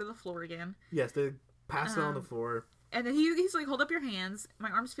her go to the floor again. Yes, they pass out on the floor. And then he's like, hold up your hands. My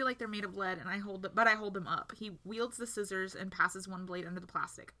arms feel like they're made of lead, and I hold them up. He wields the scissors and passes one blade under the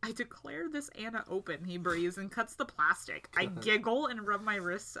plastic. I declare this Anna open, he breathes, and cuts the plastic. I giggle and rub my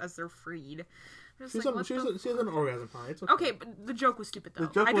wrists as they're freed. She has an orgasm high. It's okay. Okay, but the joke was stupid, though.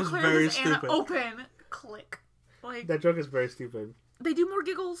 The joke I was declare very this Anna stupid. open. Click. Like, That joke is very stupid. they do more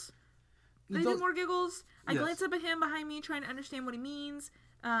giggles. You They don't- do more giggles. I Yes. glance up at him behind me, trying to understand what he means.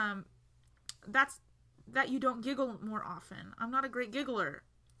 That you don't giggle more often. I'm not a great giggler.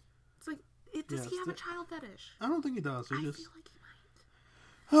 It's like, does he have a child fetish? I don't think he does. He I just feel like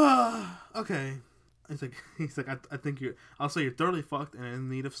he might. okay. He's like I think I'll say you're thoroughly fucked and in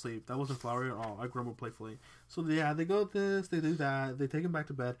need of sleep. That wasn't flowery at all. I grumbled playfully. So yeah, they go this, they do that, they take him back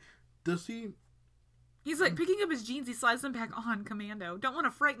to bed. Does he? He's like picking up his jeans. He slides them back on, commando. Don't want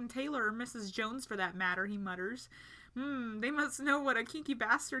to frighten Taylor or Mrs. Jones for that matter, he mutters. They must know what a kinky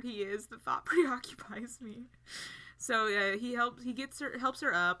bastard he is. The thought preoccupies me. So he helps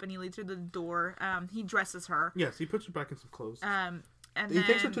her up, and he leads her to the door. He dresses her. Yes, he puts her back in some clothes. And he then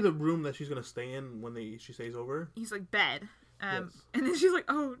takes her to the room that she's gonna stay in when she stays over. he's like, bed. Yes. And then she's like,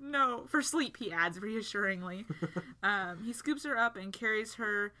 oh no, for sleep, he adds reassuringly. He scoops her up and carries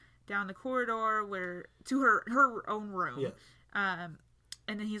her down the corridor to her own room. Yes.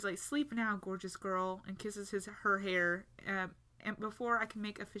 And then he's like, sleep now, gorgeous girl, and kisses her hair. And before I can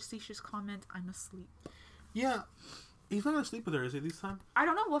make a facetious comment, I'm asleep. Yeah, he's not gonna sleep with her, is he? This time? I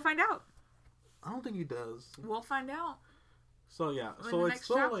don't know. We'll find out. I don't think he does. We'll find out. So yeah, In so the it's next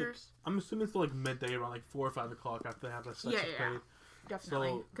still like chapters. I'm assuming it's still like midday, around like 4 or 5 o'clock after they have that sex Yeah. party. Definitely.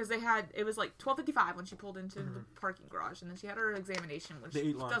 So- Because it was like 12:55 when she pulled into the parking garage, and then she had her examination, which They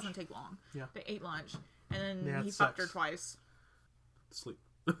ate lunch. doesn't take long. Yeah. They ate lunch, and They then had he fucked her sex. twice. Sleep.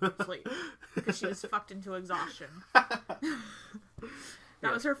 Sleep. Because she was fucked into exhaustion.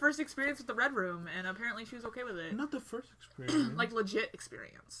 That was her first experience with the Red Room, and apparently she was okay with it. Not the first experience. Like, legit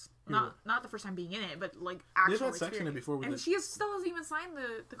experience. Yeah. Not the first time being in it, but, like, actual They've had experience. sex in it before with and it. she still hasn't even signed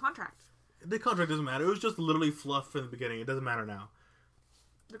the contract. The contract doesn't matter. It was just literally fluff from the beginning. It doesn't matter now.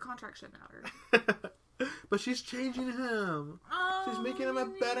 The contract should matter. But she's changing him. Oh, She's making him a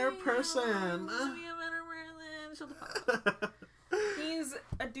better person. Shut the fuck up. He's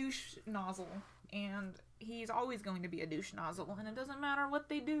a douche nozzle, and he's always going to be a douche nozzle, and it doesn't matter what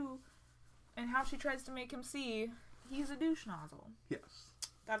they do and how she tries to make him see, he's a douche nozzle. Yes.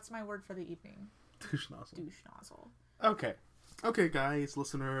 That's my word for the evening. Douche nozzle. Douche nozzle. Okay. Okay, guys,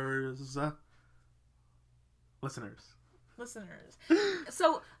 listeners. Listeners.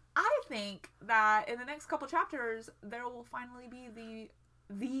 So, I think that in the next couple chapters, there will finally be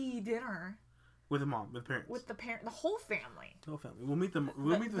the dinner. With the mom, with parents. With the the whole family. The whole family. We'll meet them.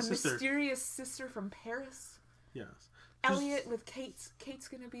 We'll meet the sister. The mysterious sister from Paris. Yes. Elliot with Kate's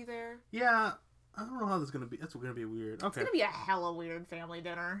gonna be there. Yeah, I don't know how this is gonna be. That's gonna be weird. Okay. It's gonna be a hella weird family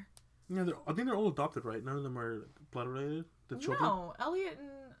dinner. Yeah, I think they're all adopted, right? None of them are blood related. The children. No, Elliot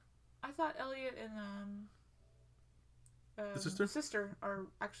and I thought Elliot and the sister are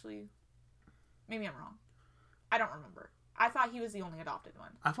actually. Maybe I'm wrong. I don't remember. I thought he was the only adopted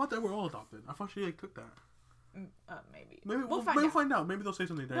one. I thought they were all adopted. I thought she took that. Maybe. Maybe we'll find out. Maybe they'll say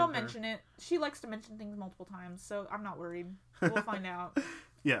something there. They'll mention it. She likes to mention things multiple times, so I'm not worried. We'll find out.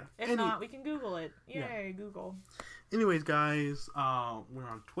 Yeah. If not, we can Google it. Yay, yeah. Google. Anyways, guys, we're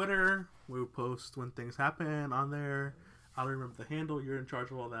on Twitter. We post when things happen on there. I don't remember the handle. You're in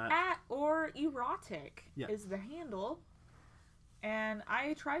charge of all that. @OrErotic is the handle. And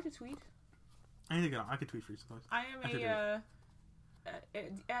I try to tweet. I can tweet for you sometimes. I am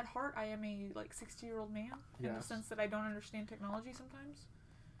at heart, I am a 60-year-old man in the sense that I don't understand technology sometimes.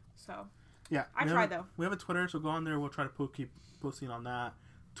 So yeah, I try though. We have a Twitter, so go on there. We'll try to keep posting on that,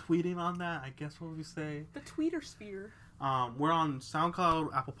 tweeting on that. I guess what we say. The tweeter sphere. We're on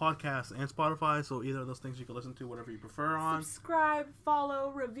SoundCloud, Apple Podcasts, and Spotify. So either of those things you can listen to, whatever you prefer on. Subscribe, follow,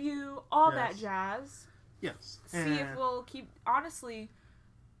 review, all that jazz. Yes. See if we'll keep. Honestly,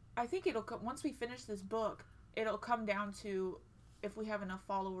 I think it'll once we finish this book, it'll come down to if we have enough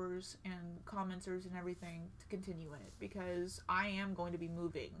followers and commenters and everything to continue it, because I am going to be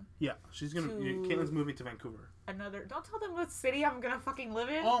moving. Yeah, Caitlin's moving to Vancouver. Don't tell them what city I'm gonna fucking live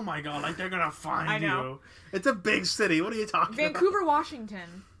in. Oh my god, they're gonna find I know. you. It's a big city. What are you talking about? Vancouver,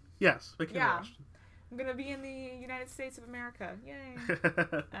 Washington. Yes, Vancouver, Washington. I'm gonna be in the United States of America. Yay.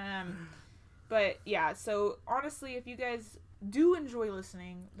 But yeah, so honestly, if you guys do enjoy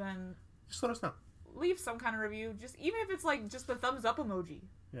listening, then just let us know. Leave some kind of review, just even if it's just the thumbs up emoji.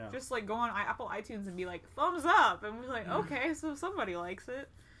 Yeah. Just go on Apple iTunes and be thumbs up, and we're okay, so somebody likes it.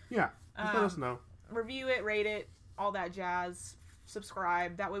 Yeah. Just let us know. Review it, rate it, all that jazz.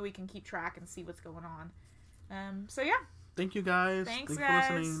 Subscribe. That way we can keep track and see what's going on. So yeah. Thank you guys. Thanks guys.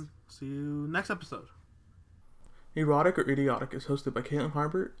 For listening. See you next episode. Erotic or Idiotic is hosted by Caitlin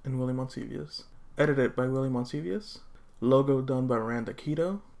Harbert and Willie Monsivius. Edited by Willie Monsivius. Logo done by Miranda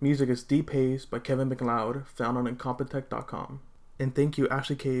Keto. Music is Deep Haze by Kevin MacLeod, found on Incompetech.com. And thank you,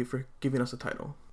 Ashley Cave, for giving us a title.